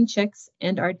considered roving chicks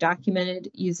and are documented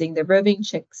using the roving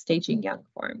chick staging young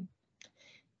form.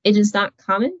 It is not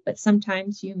common, but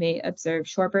sometimes you may observe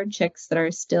shorebird chicks that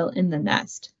are still in the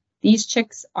nest. These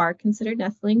chicks are considered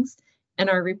nestlings and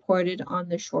are reported on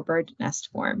the shorebird nest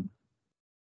form.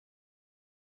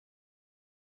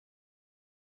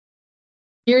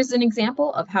 Here's an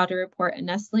example of how to report a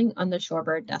nestling on the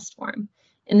shorebird nest form.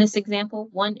 In this example,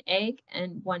 1 egg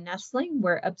and 1 nestling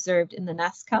were observed in the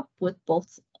nest cup with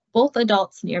both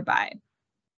adults nearby.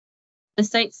 The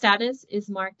site status is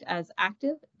marked as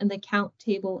active, and the count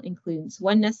table includes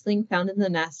 1 nestling found in the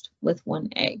nest with 1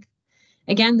 egg.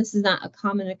 Again, this is not a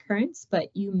common occurrence, but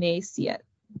you may see it.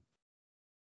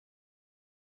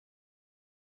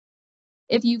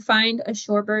 If you find a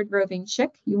shorebird roving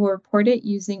chick, you will report it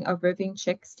using a roving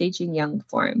chick staging young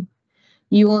form.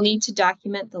 You will need to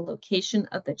document the location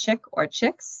of the chick or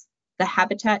chicks, the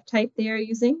habitat type they are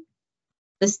using,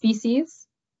 the species,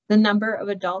 the number of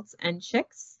adults and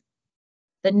chicks,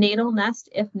 the natal nest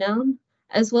if known,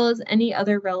 as well as any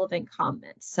other relevant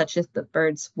comments, such as the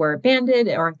birds were abandoned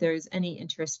or if there's any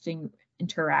interesting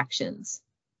interactions.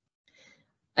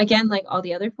 Again, like all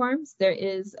the other forms, there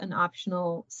is an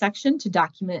optional section to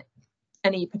document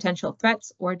any potential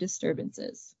threats or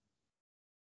disturbances.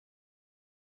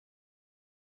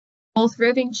 Both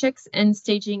roving chicks and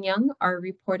staging young are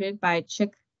reported by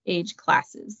chick age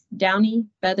classes, downy,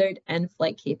 feathered, and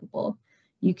flight capable.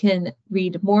 You can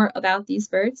read more about these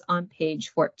birds on page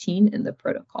 14 in the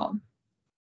protocol.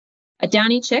 A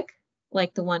downy chick,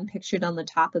 like the one pictured on the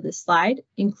top of this slide,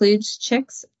 includes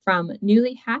chicks from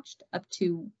newly hatched up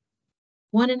to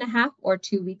 1.5 or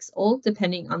 2 weeks old,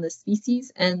 depending on the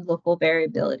species and local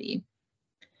variability.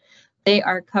 They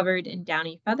are covered in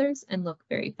downy feathers and look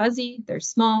very fuzzy. They're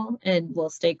small and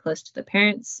will stay close to the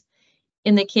parents.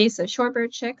 In the case of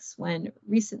shorebird chicks, when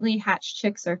recently hatched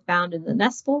chicks are found in the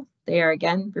nest bowl, they are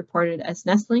again reported as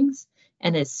nestlings.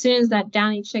 And as soon as that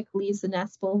downy chick leaves the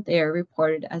nest bowl, they are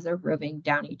reported as a roving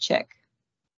downy chick.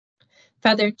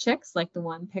 Feathered chicks, like the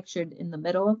one pictured in the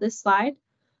middle of this slide,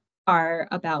 are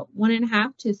about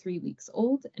 1.5 to 3 weeks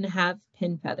old and have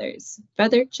pin feathers.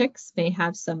 Feathered chicks may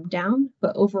have some down,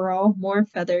 but overall more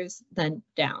feathers than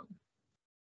down.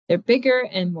 They're bigger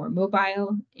and more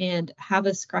mobile and have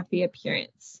a scruffy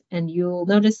appearance, and you'll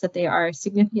notice that they are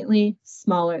significantly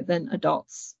smaller than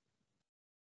adults.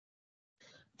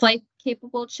 Flight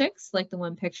capable chicks, like the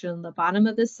one pictured on the bottom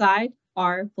of this slide,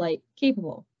 are flight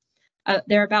capable.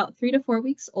 They're about 3 to 4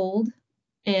 weeks old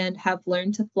and have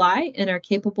learned to fly and are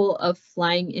capable of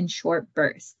flying in short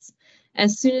bursts.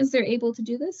 As soon as they're able to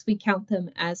do this, we count them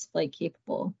as flight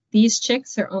capable. These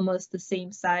chicks are almost the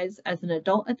same size as an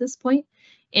adult at this point,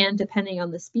 and depending on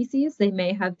the species, they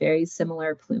may have very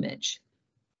similar plumage.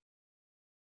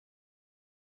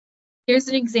 Here's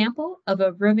an example of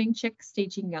a roving chick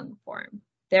staging young form.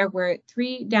 There were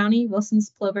 3 downy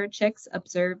Wilson's plover chicks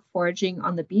observed foraging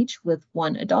on the beach with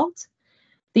 1 adult.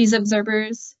 These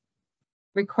observers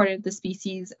recorded the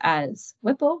species as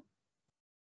Whipple,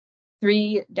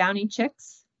 3 downy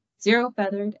chicks, 0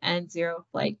 feathered, and 0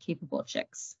 flight-capable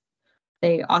chicks.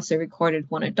 They also recorded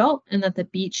 1 adult and that the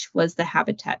beach was the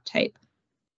habitat type.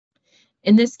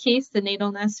 In this case, the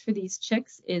natal nest for these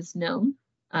chicks is known,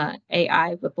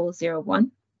 AI Whipple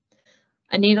 01.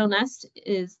 A natal nest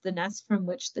is the nest from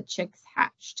which the chicks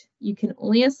hatched. You can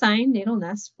only assign natal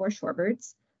nests for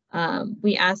shorebirds.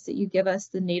 We ask that you give us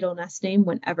the natal nest name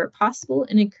whenever possible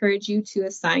and encourage you to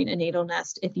assign a natal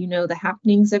nest if you know the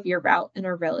happenings of your route and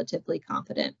are relatively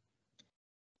confident.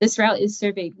 This route is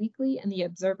surveyed weekly, and the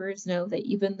observers know that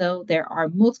even though there are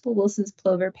multiple Wilson's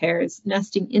plover pairs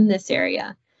nesting in this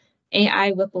area,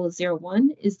 AI Whipple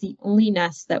 01 is the only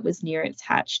nest that was near its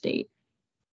hatch date.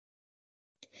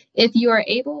 If you are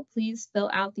able, please fill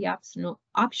out the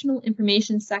optional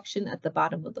information section at the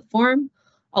bottom of the form.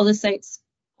 All the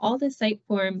site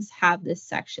forms have this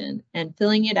section, and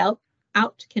filling it out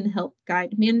can help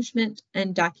guide management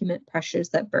and document pressures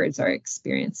that birds are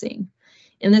experiencing.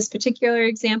 In this particular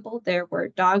example, there were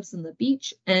dogs on the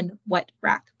beach and wet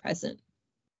rack present.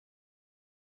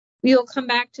 We will come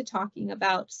back to talking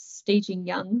about staging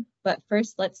young, but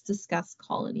first let's discuss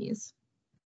colonies.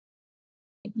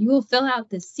 You will fill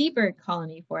out the Seabird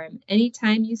colony form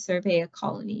anytime you survey a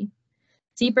colony.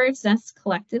 Seabirds nest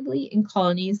collectively in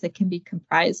colonies that can be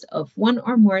comprised of 1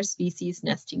 or more species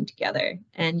nesting together,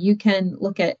 and you can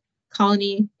look at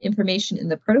colony information in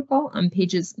the protocol on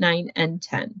pages 9 and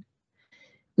 10.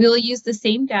 We will use the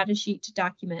same data sheet to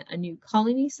document a new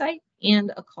colony site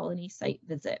and a colony site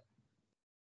visit.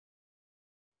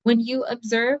 When you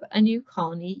observe a new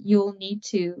colony, you will need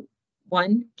to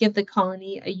 1, give the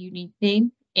colony a unique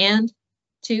name, and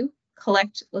 2,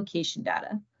 collect location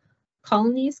data.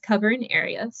 Colonies cover an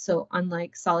area, so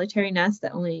unlike solitary nests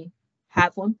that only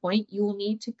have 1 point, you will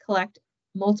need to collect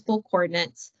multiple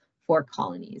coordinates for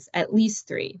colonies, at least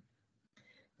 3.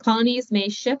 Colonies may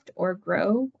shift or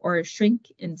grow or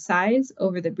shrink in size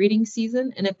over the breeding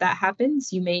season, and if that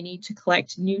happens, you may need to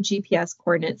collect new GPS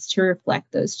coordinates to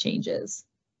reflect those changes.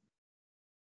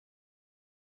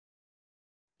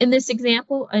 In this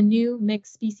example, a new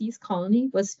mixed species colony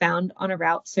was found on a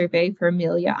route survey for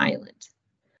Amelia Island.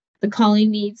 The colony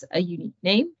needs a unique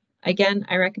name. Again,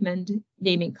 I recommend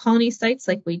naming colony sites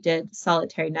like we did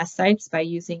solitary nest sites by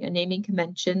using a naming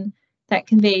convention that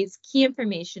conveys key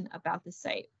information about the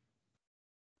site.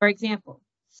 For example,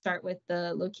 start with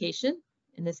the location,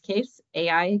 in this case,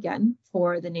 AI again,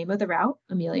 for the name of the route,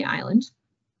 Amelia Island.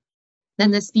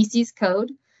 Then the species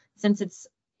code, since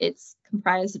it's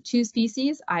comprised of 2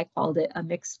 species, I called it a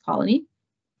mixed colony.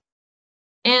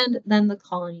 And then the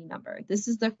colony number. This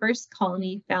is the first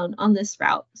colony found on this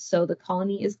route, so the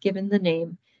colony is given the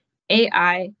name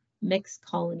AI Mixed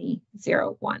Colony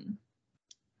 01.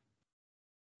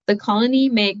 The colony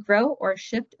may grow or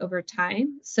shift over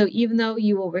time, so even though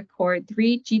you will record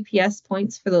 3 GPS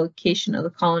points for the location of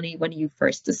the colony when you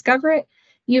first discover it,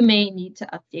 you may need to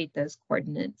update those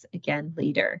coordinates again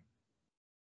later.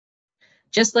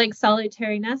 Just like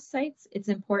solitary nest sites, it's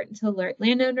important to alert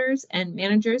landowners and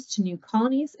managers to new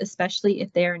colonies, especially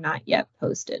if they are not yet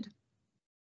posted.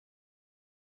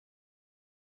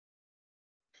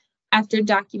 After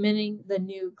documenting the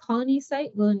new colony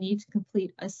site, we'll need to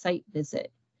complete a site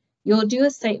visit. You'll do a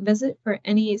site visit for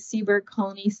any Seabird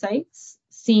colony sites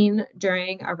seen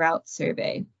during a route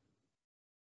survey.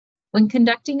 When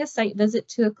conducting a site visit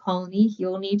to a colony,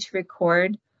 you'll need to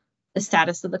record the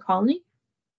status of the colony.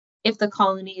 If the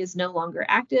colony is no longer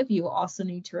active, you will also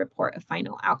need to report a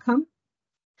final outcome.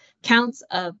 Counts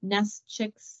of nest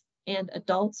chicks and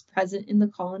adults present in the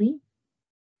colony.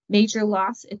 Major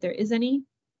loss, if there is any.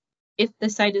 If the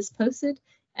site is posted.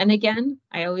 And again,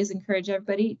 I always encourage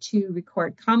everybody to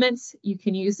record comments. You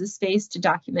can use this space to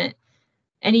document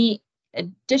any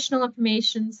additional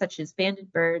information such as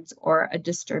banded birds or a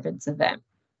disturbance event.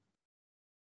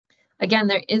 Again,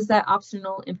 there is that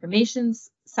optional information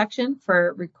section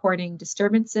for recording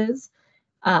disturbances,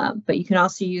 but you can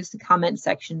also use the comment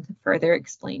section to further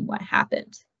explain what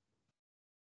happened.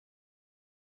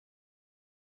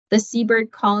 The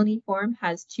Seabird colony form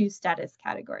has 2 status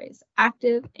categories,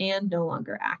 active and no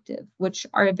longer active, which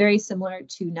are very similar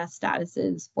to nest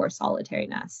statuses for solitary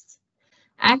nests.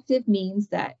 Active means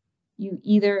that you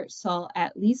either saw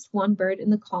at least 1 bird in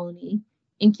the colony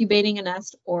incubating a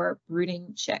nest or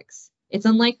brooding chicks. It's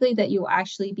unlikely that you will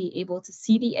actually be able to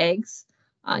see the eggs.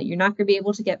 You're not going to be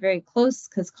able to get very close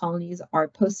because colonies are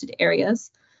posted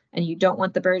areas and you don't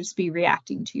want the birds to be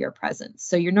reacting to your presence.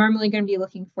 So you're normally going to be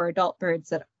looking for adult birds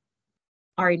that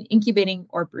are in incubating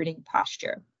or brooding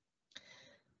posture.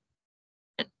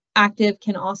 Active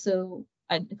can also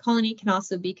a colony can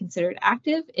also be considered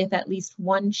active if at least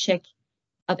one chick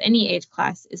of any age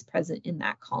class is present in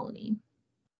that colony.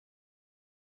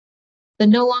 The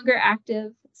no longer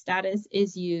active status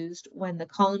is used when the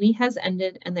colony has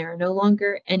ended and there are no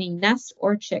longer any nests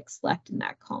or chicks left in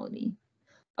that colony.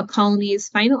 A colony's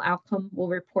final outcome will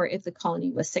report if the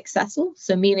colony was successful,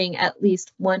 so meaning at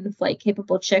least one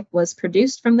flight-capable chick was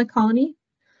produced from the colony,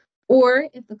 or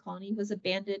if the colony was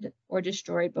abandoned or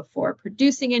destroyed before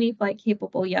producing any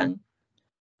flight-capable young,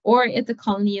 or if the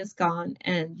colony is gone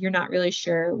and you're not really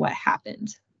sure what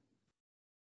happened.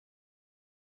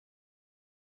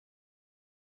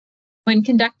 When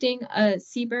conducting a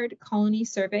seabird colony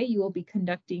survey, you will be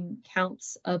conducting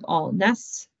counts of all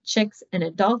nests, chicks, and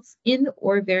adults in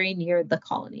or very near the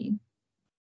colony.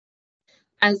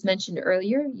 As mentioned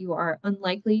earlier, you are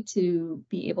unlikely to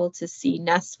be able to see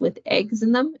nests with eggs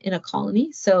in them in a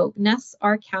colony, so nests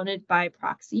are counted by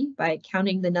proxy by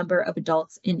counting the number of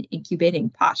adults in incubating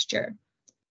posture.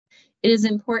 It is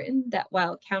important that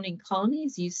while counting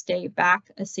colonies, you stay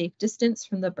back a safe distance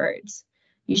from the birds.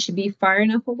 You should be far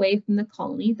enough away from the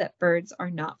colony that birds are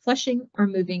not flushing or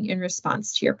moving in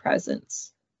response to your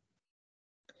presence.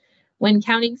 When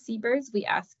counting seabirds, we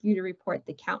ask you to report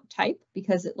the count type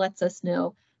because it lets us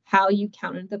know how you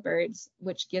counted the birds,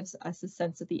 which gives us a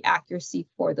sense of the accuracy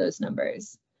for those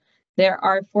numbers. There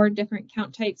are 4 different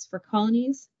count types for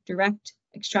colonies: direct,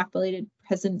 extrapolated,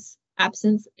 presence,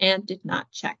 absence, and did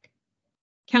not check.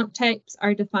 Count types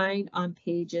are defined on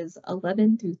pages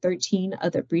 11 through 13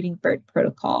 of the Breeding Bird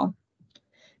Protocol.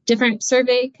 Different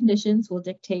survey conditions will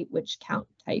dictate which count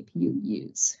type you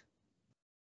use.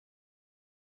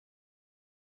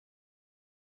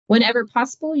 Whenever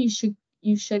possible, you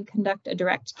should conduct a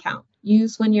direct count.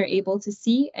 Use when you're able to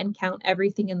see and count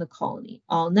everything in the colony,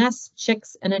 all nests,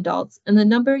 chicks, and adults, and the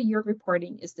number you're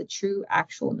reporting is the true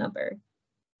actual number.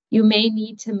 You may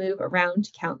need to move around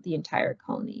to count the entire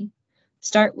colony.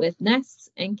 Start with nests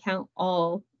and count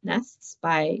all nests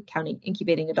by counting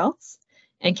incubating adults,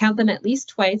 and count them at least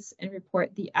twice and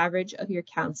report the average of your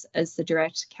counts as the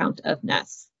direct count of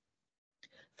nests.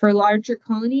 For larger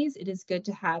colonies, it is good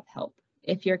to have help.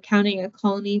 If you're counting a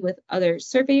colony with other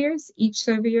surveyors, each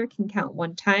surveyor can count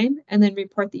one time and then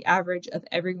report the average of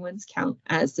everyone's count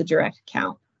as the direct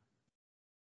count.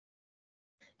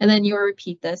 And then you'll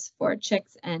repeat this for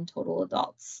chicks and total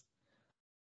adults.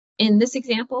 In this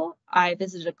example, I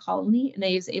visited a colony and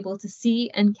I was able to see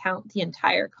and count the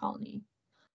entire colony.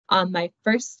 On my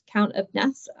first count of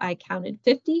nests, I counted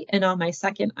 50, and on my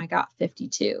second, I got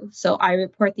 52. So I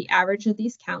report the average of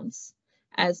these counts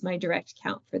as my direct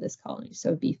count for this colony. So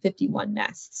it would be 51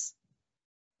 nests.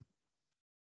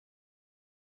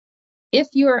 If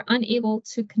you are unable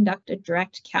to conduct a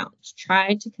direct count,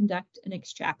 try to conduct an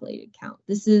extrapolated count.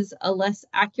 This is a less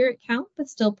accurate count, but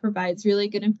still provides really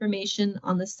good information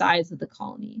on the size of the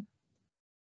colony.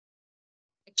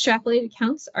 Extrapolated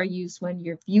counts are used when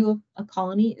your view of a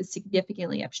colony is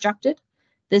significantly obstructed.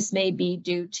 This may be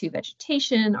due to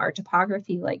vegetation or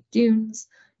topography like dunes,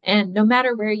 and no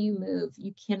matter where you move,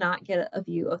 you cannot get a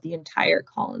view of the entire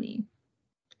colony.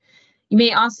 You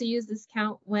may also use this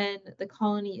count when the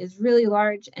colony is really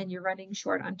large and you're running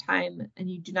short on time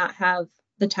and you do not have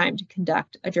the time to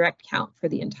conduct a direct count for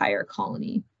the entire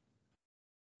colony.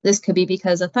 This could be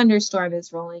because a thunderstorm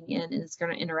is rolling in and it's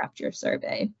going to interrupt your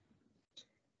survey.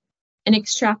 An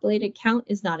extrapolated count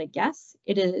is not a guess.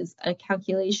 It is a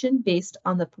calculation based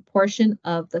on the proportion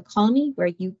of the colony where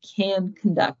you can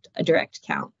conduct a direct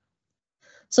count.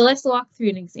 So let's walk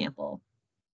through an example.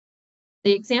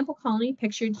 The example colony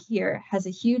pictured here has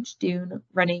a huge dune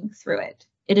running through it.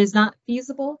 It is not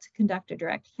feasible to conduct a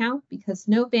direct count because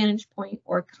no vantage point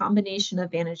or combination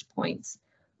of vantage points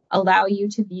allow you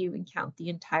to view and count the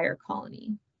entire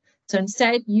colony. So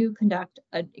instead, you conduct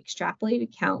an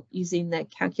extrapolated count using the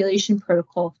calculation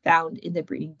protocol found in the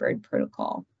Breeding Bird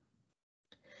Protocol.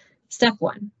 Step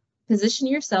 1, position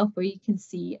yourself where you can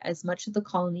see as much of the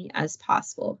colony as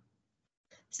possible.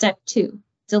 Step 2,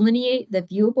 delineate the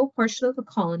viewable portion of the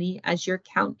colony as your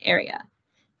count area.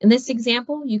 In this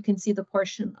example, you can see the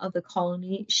portion of the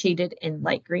colony shaded in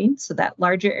light green, so that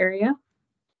larger area.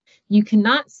 You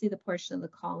cannot see the portion of the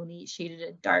colony shaded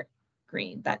in dark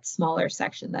green, that smaller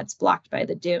section that's blocked by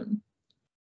the dune.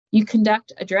 You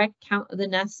conduct a direct count of the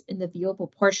nests in the viewable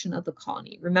portion of the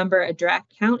colony. Remember, a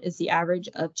direct count is the average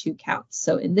of 2 counts.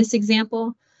 So in this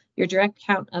example, your direct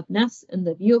count of nests in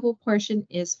the viewable portion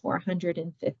is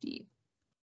 450.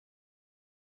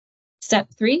 Step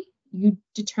 3, you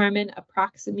determine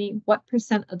approximately what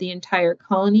 % of the entire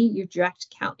colony your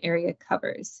direct count area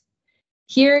covers.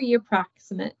 Here, you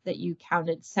approximate that you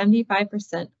counted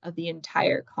 75% of the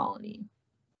entire colony.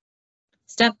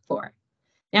 Step 4.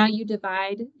 Now you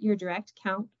divide your direct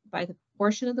count by the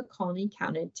portion of the colony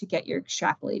counted to get your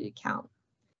extrapolated count.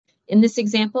 In this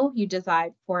example, you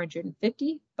divide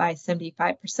 450 by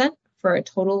 75% for a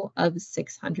total of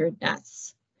 600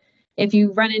 nests. If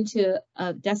you run into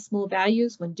decimal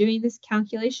values when doing this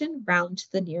calculation, round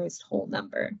to the nearest whole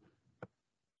number.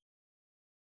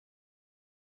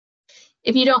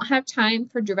 If you don't have time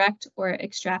for direct or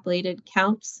extrapolated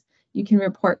counts, you can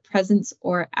report presence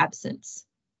or absence.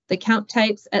 The count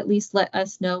types at least let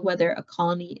us know whether a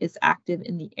colony is active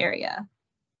in the area.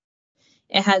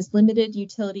 It has limited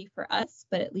utility for us,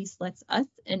 but at least lets us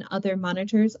and other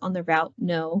monitors on the route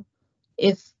know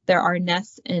if there are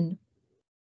nests and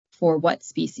for what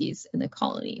species in the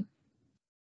colony.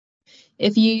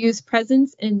 If you use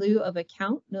presence in lieu of a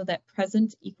count, know that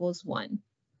present equals 1.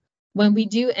 When we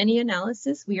do any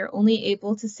analysis, we are only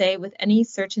able to say with any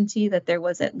certainty that there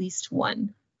was at least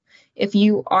 1. If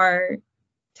you are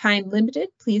time limited,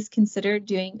 please consider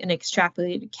doing an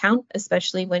extrapolated count,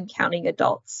 especially when counting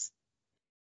adults.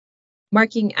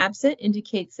 Marking absent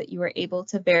indicates that you are able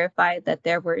to verify that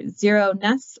there were 0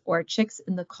 nests or chicks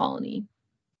in the colony.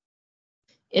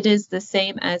 It is the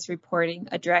same as reporting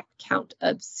a direct count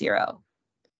of 0.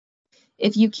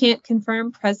 If you can't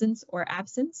confirm presence or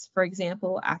absence, for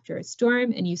example, after a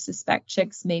storm and you suspect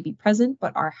chicks may be present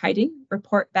but are hiding,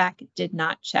 report back did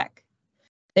not check.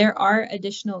 There are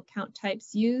additional count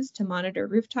types used to monitor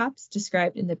rooftops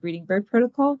described in the Breeding Bird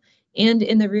Protocol and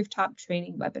in the rooftop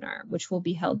training webinar, which will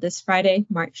be held this Friday,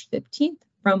 March 15th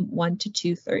from 1 to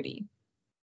 2:30.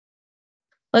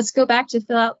 Let's go back to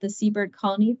fill out the Seabird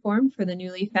colony form for the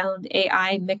newly found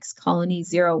AI Mixed Colony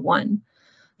 01.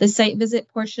 The site visit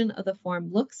portion of the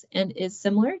form looks and is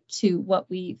similar to what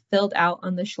we filled out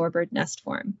on the Shorebird nest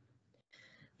form.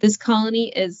 This colony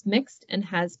is mixed and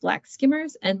has black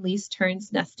skimmers and least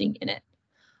terns nesting in it.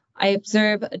 I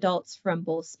observe adults from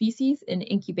both species in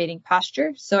incubating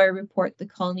posture, so I report the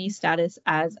colony status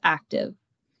as active.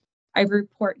 I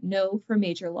report no for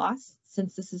major loss,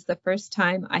 since this is the first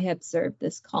time I have observed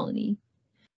this colony.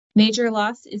 Major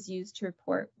loss is used to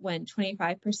report when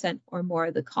 25% or more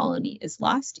of the colony is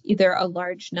lost, either a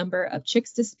large number of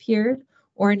chicks disappeared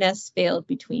or nests failed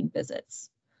between visits.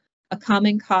 A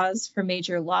common cause for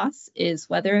major loss is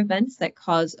weather events that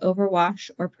cause overwash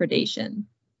or predation.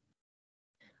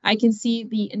 I can see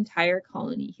the entire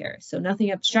colony here, so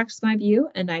nothing obstructs my view,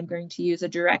 and I'm going to use a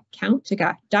direct count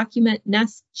to document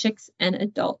nests, chicks, and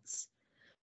adults.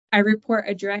 I report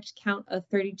a direct count of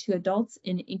 32 adults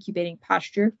in incubating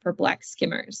posture for black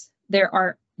skimmers. There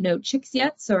are no chicks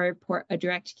yet, so I report a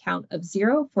direct count of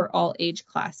 0 for all age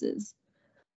classes.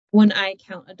 When I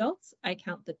count adults, I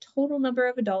count the total number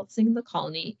of adults in the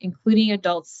colony, including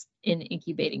adults in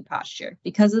incubating posture.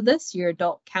 Because of this, your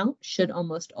adult count should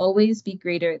almost always be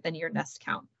greater than your nest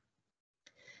count.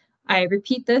 I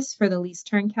repeat this for the least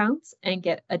term counts and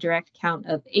get a direct count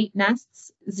of 8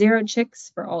 nests, 0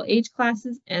 chicks for all age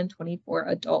classes, and 24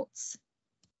 adults.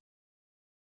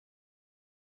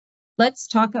 Let's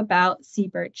talk about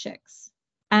seabird chicks.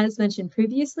 As mentioned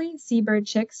previously, seabird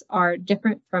chicks are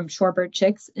different from shorebird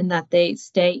chicks in that they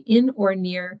stay in or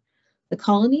near the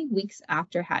colony weeks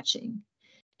after hatching.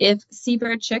 If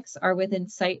seabird chicks are within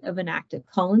sight of an active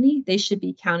colony, they should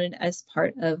be counted as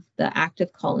part of the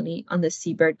active colony on the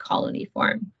Seabird colony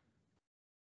form.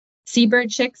 Seabird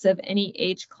chicks of any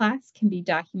age class can be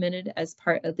documented as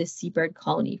part of the Seabird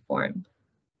colony form.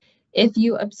 If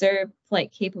you observe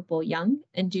flight-capable young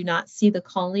and do not see the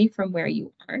colony from where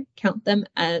you are, count them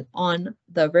on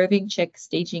the roving chick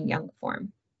staging young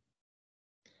form.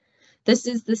 This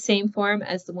is the same form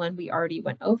as the one we already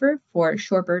went over for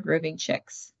shorebird roving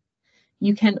chicks.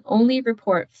 You can only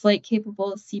report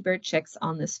flight-capable seabird chicks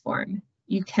on this form.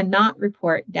 You cannot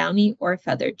report downy or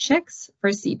feathered chicks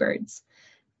for seabirds.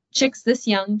 Chicks this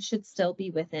young should still be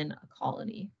within a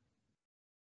colony.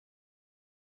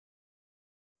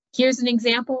 Here's an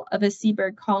example of a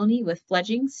seabird colony with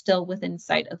fledgling still within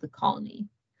sight of the colony.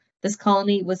 This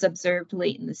colony was observed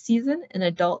late in the season, and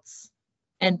adults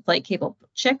and flight-capable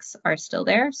chicks are still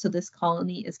there, so this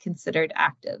colony is considered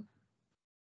active.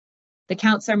 The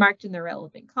counts are marked in the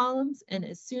relevant columns, and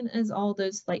as soon as all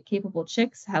those flight-capable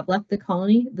chicks have left the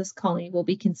colony, this colony will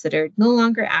be considered no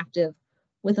longer active,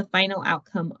 with a final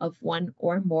outcome of 1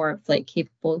 or more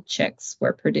flight-capable chicks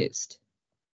were produced.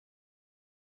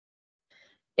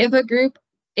 If a group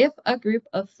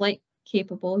of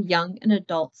flight-capable young and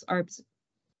adults are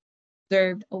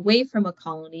observed away from a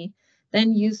colony,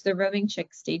 then use the roving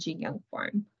chick staging young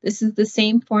form. This is the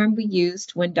same form we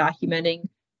used when documenting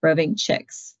roving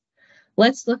chicks.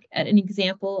 Let's look at an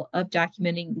example of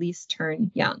documenting least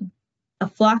term young. A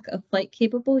flock of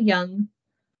flight-capable young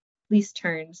least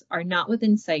terns are not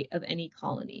within sight of any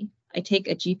colony. I take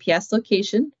a GPS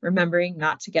location, remembering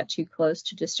not to get too close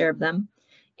to disturb them,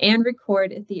 and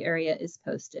record if the area is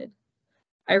posted.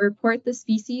 I report the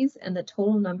species and the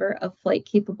total number of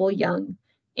flight-capable young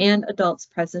and adults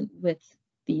present with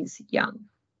these young.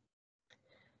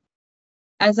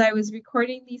 As I was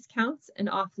recording these counts, an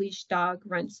off-leash dog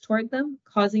runs toward them,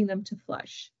 causing them to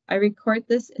flush. I record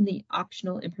this in the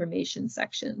optional information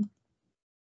section.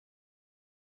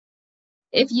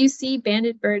 If you see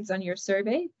banded birds on your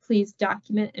survey, please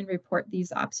document and report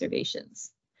these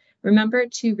observations. Remember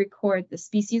to record the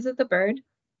species of the bird,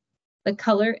 the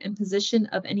color and position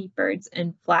of any birds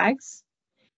and flags,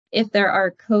 if there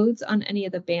are codes on any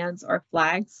of the bands or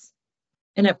flags,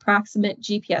 an approximate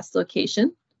GPS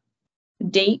location,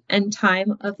 date and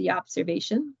time of the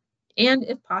observation, and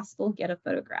if possible, get a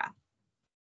photograph.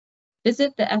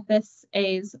 Visit the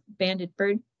FSA's banded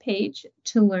bird page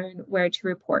to learn where to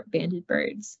report banded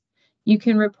birds. You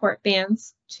can report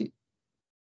bands to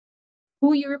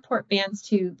who you report bands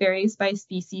to varies by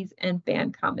species and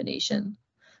band combination.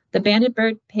 The banded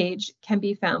bird page can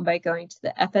be found by going to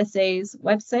the FSA's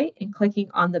website and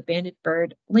clicking on the banded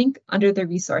bird link under the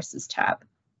resources tab.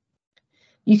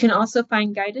 You can also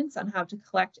find guidance on how to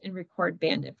collect and record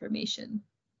band information.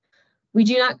 We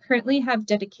do not currently have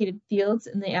dedicated fields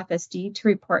in the FSD to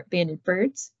report banded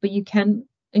birds, but you can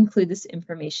include this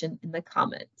information in the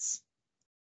comments.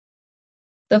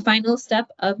 The final step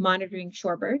of monitoring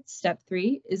shorebirds, step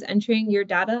 3, is entering your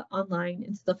data online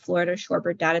into the Florida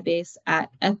Shorebird database at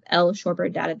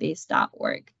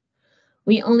flshorebirddatabase.org.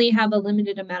 We only have a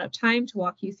limited amount of time to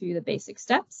walk you through the basic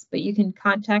steps, but you can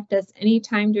contact us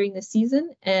anytime during the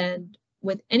season and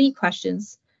with any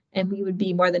questions, and we would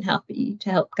be more than happy to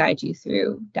help guide you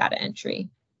through data entry.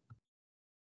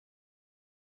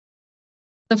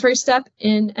 The first step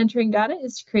in entering data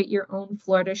is to create your own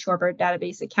Florida Shorebird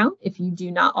database account if you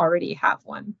do not already have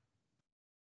one.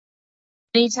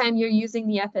 Anytime you're using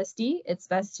the FSD, it's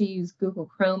best to use Google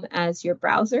Chrome as your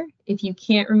browser. If you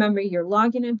can't remember your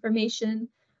login information,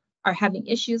 are having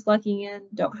issues logging in,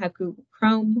 don't have Google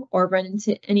Chrome, or run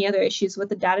into any other issues with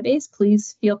the database,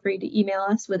 please feel free to email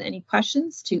us with any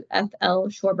questions to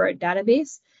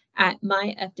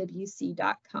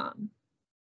flshorebirddatabase@myfwc.com.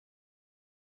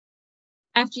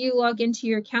 After you log into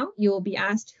your account, you will be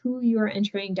asked who you are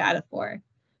entering data for.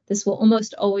 This will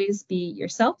almost always be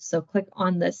yourself, so click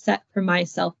on the Set for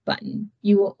Myself button.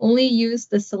 You will only use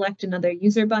the Select Another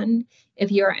User button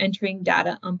if you are entering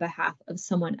data on behalf of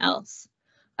someone else.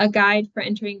 A guide for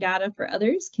entering data for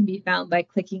others can be found by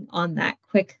clicking on that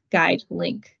quick guide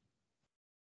link.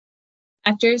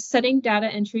 After setting data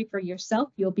entry for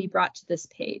yourself, you'll be brought to this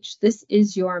page. This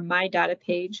is your My Data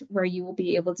page, where you will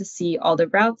be able to see all the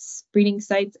routes, breeding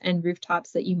sites, and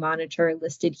rooftops that you monitor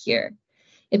listed here.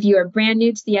 If you are brand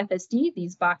new to the FSD,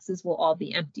 these boxes will all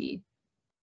be empty.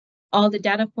 All the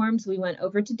data forms we went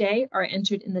over today are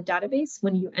entered in the database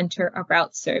when you enter a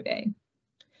route survey.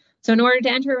 So in order to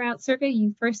enter a route survey,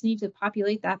 you first need to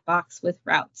populate that box with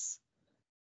routes.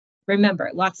 Remember,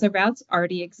 lots of routes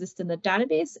already exist in the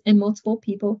database and multiple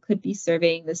people could be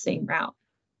surveying the same route.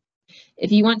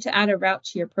 If you want to add a route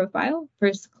to your profile,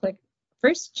 first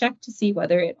check to see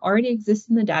whether it already exists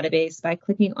in the database by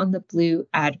clicking on the blue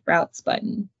Add Routes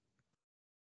button.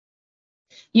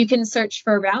 You can search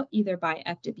for a route either by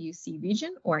FWC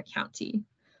region or county.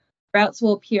 Routes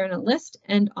will appear in a list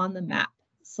and on the map.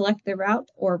 Select the route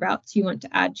or routes you want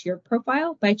to add to your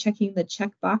profile by checking the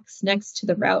checkbox next to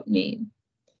the route name.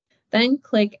 Then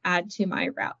click Add to My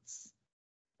Routes.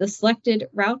 The selected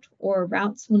route or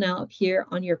routes will now appear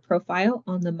on your profile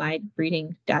on the My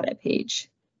Breeding Data page.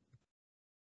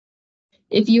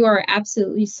 If you are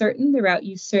absolutely certain the route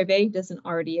you survey doesn't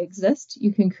already exist,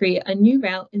 you can create a new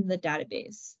route in the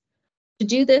database. To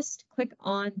do this, click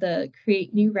on the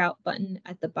Create New Route button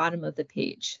at the bottom of the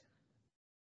page.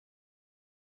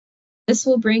 This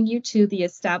will bring you to the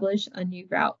Establish a New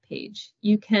Route page.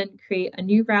 You can create a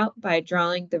new route by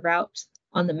drawing the route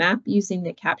on the map using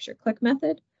the Capture Click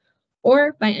method,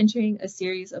 or by entering a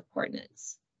series of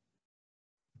coordinates.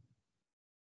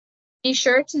 Be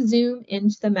sure to zoom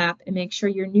into the map and make sure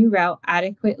your new route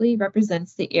adequately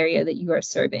represents the area that you are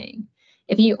surveying.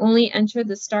 If you only enter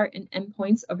the start and end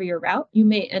points of your route, you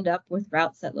may end up with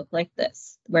routes that look like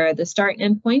this, where the start and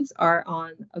end points are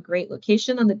on a great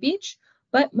location on the beach,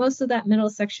 but most of that middle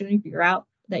section of your route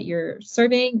that you're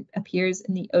surveying appears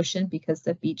in the ocean because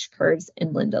the beach curves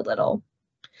inland a little.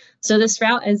 So this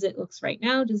route, as it looks right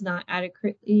now, does not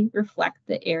adequately reflect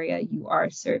the area you are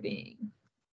surveying.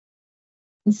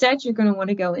 Instead, you're going to want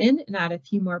to go in and add a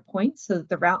few more points so that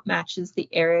the route matches the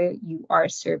area you are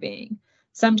surveying.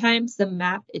 Sometimes the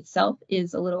map itself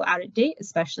is a little out of date,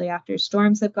 especially after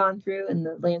storms have gone through and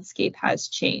the landscape has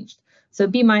changed. So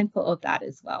be mindful of that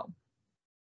as well.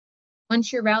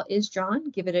 Once your route is drawn,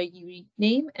 give it a unique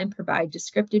name and provide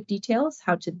descriptive details,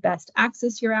 how to best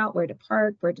access your route, where to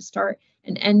park, where to start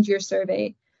and end your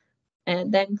survey,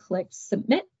 and then click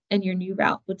Submit, and your new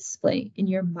route will display in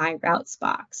your My Routes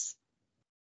box.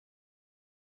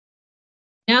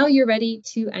 Now you're ready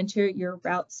to enter your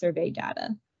route survey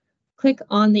data. Click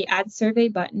on the Add Survey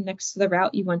button next to the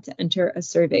route you want to enter a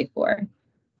survey for.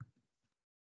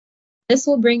 This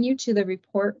will bring you to the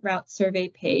Report Route Survey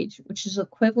page, which is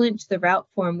equivalent to the route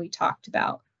form we talked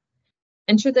about.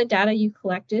 Enter the data you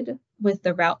collected with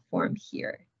the route form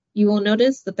here. You will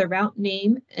notice that the route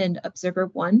name and Observer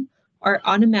 1 are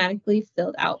automatically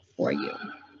filled out for you.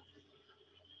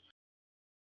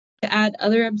 To add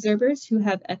other observers who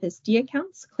have FSD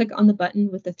accounts, click on the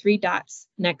button with the 3 dots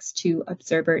next to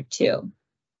Observer 2.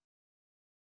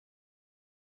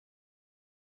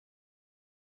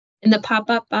 In the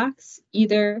pop-up box,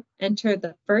 either enter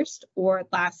the first or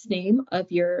last name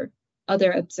of your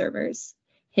other observers.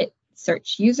 Hit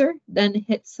Search User, then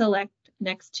hit Select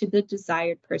next to the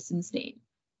desired person's name.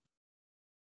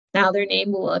 Now their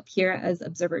name will appear as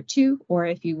Observer 2, or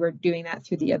if you were doing that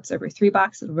through the Observer 3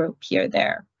 box, it will appear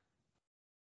there.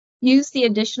 Use the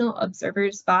Additional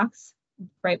Observers box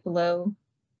right below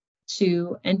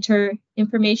to enter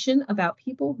information about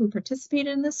people who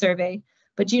participated in the survey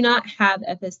but do not have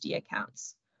FSD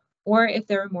accounts. Or if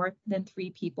there are more than 3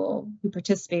 people who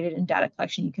participated in data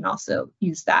collection, you can also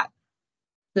use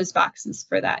those boxes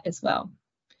for that as well.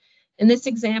 In this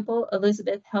example,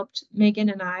 Elizabeth helped Megan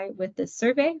and I with this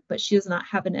survey, but she does not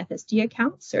have an FSD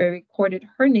account, so I recorded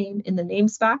her name in the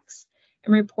names box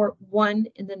and report 1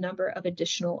 in the number of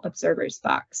additional observers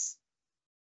box.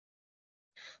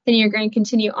 Then you're going to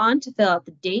continue on to fill out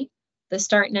the date, the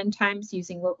start and end times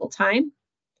using local time,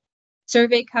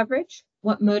 survey coverage,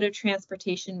 what mode of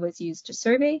transportation was used to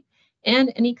survey,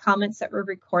 and any comments that were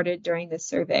recorded during the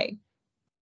survey.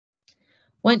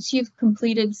 Once you've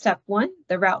completed step 1,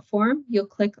 the route form, you'll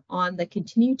click on the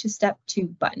Continue to Step 2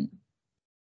 button.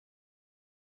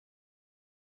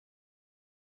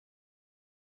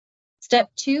 Step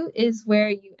 2 is where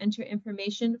you enter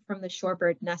information from the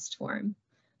Shorebird nest form,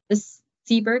 the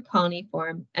Seabird colony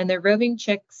form, and the Roving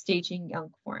chick staging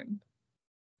young form.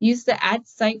 Use the Add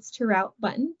Sites to Route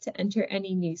button to enter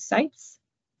any new sites.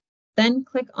 Then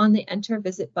click on the Enter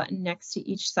Visit button next to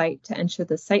each site to enter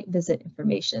the site visit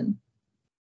information.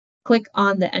 Click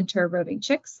on the Enter Roving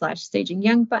Chick / Staging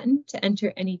Young button to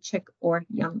enter any chick or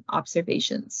young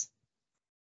observations.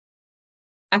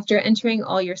 After entering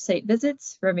all your site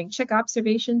visits, roving chick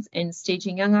observations, and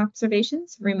staging young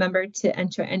observations, remember to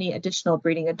enter any additional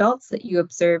breeding adults that you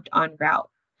observed en route.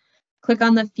 Click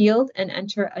on the field and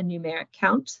enter a numeric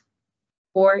count.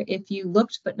 Or if you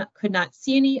looked but could not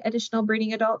see any additional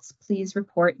breeding adults, please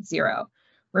report 0.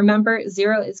 Remember,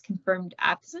 0 is confirmed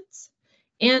absence.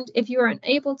 And if you are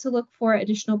unable to look for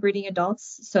additional breeding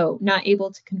adults, so not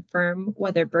able to confirm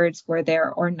whether birds were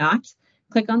there or not,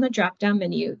 click on the drop-down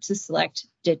menu to select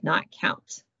Did Not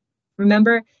Count.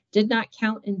 Remember, did not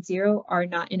count and 0 are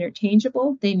not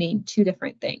interchangeable. They mean 2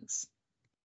 different things.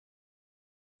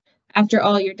 After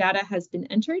all your data has been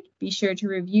entered, be sure to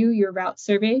review your route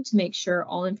survey to make sure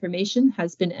all information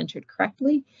has been entered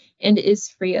correctly and is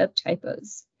free of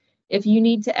typos. If you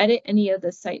need to edit any of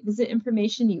the site visit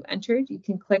information you entered, you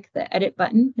can click the Edit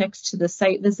button next to the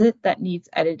site visit that needs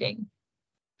editing.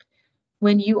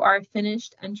 When you are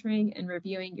finished entering and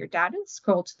reviewing your data,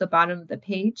 scroll to the bottom of the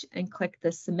page and click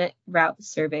the Submit Route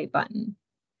Survey button.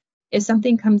 If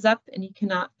something comes up and you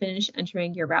cannot finish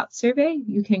entering your route survey,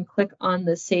 you can click on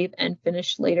the Save and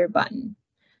Finish Later button.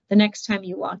 The next time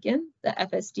you log in, the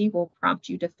FSD will prompt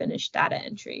you to finish data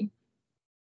entry.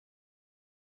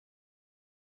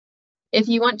 If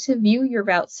you want to view your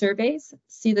route surveys,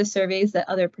 see the surveys that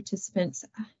other participants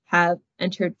have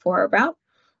entered for a route,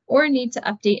 or need to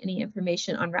update any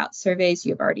information on route surveys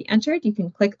you have already entered, you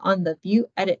can click on the View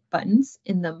Edit buttons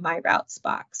in the My Routes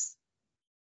box.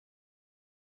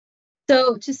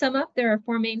 So to sum up, there are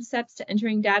 4 main steps to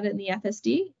entering data in the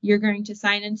FSD. You're going to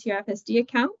sign into your FSD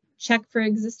account, check for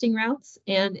existing routes,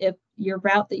 and if your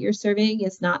route that you're surveying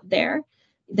is not there,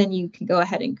 then you can go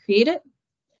ahead and create it.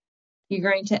 You're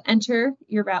going to enter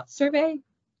your route survey,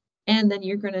 and then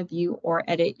you're going to view or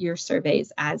edit your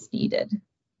surveys as needed.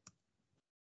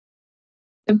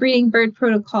 The breeding bird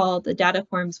protocol, the data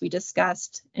forms we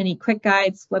discussed, any quick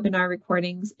guides, webinar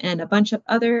recordings, and a bunch of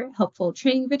other helpful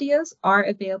training videos are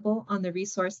available on the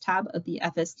resource tab of the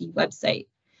FSD website.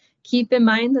 Keep in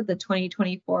mind that the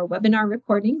 2024 webinar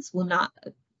recordings will not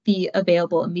be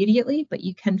available immediately, but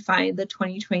you can find the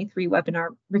 2023 webinar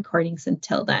recordings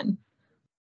until then.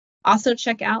 Also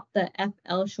check out the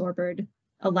FL Shorebird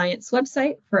Alliance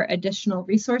website for additional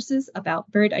resources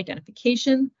about bird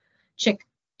identification, chick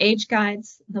age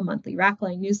guides, the monthly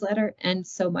Rackline newsletter, and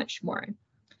so much more.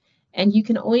 And you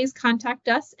can always contact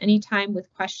us anytime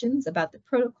with questions about the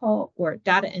protocol or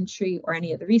data entry or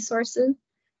any of the resources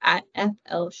at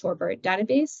FL Shorebird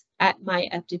database at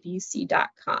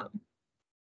myfwc.com.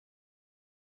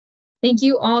 Thank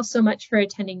you all so much for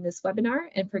attending this webinar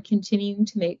and for continuing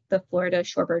to make the Florida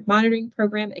Shorebird Monitoring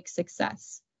Program a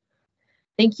success.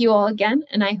 Thank you all again,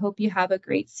 and I hope you have a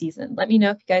great season. Let me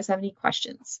know if you guys have any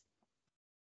questions.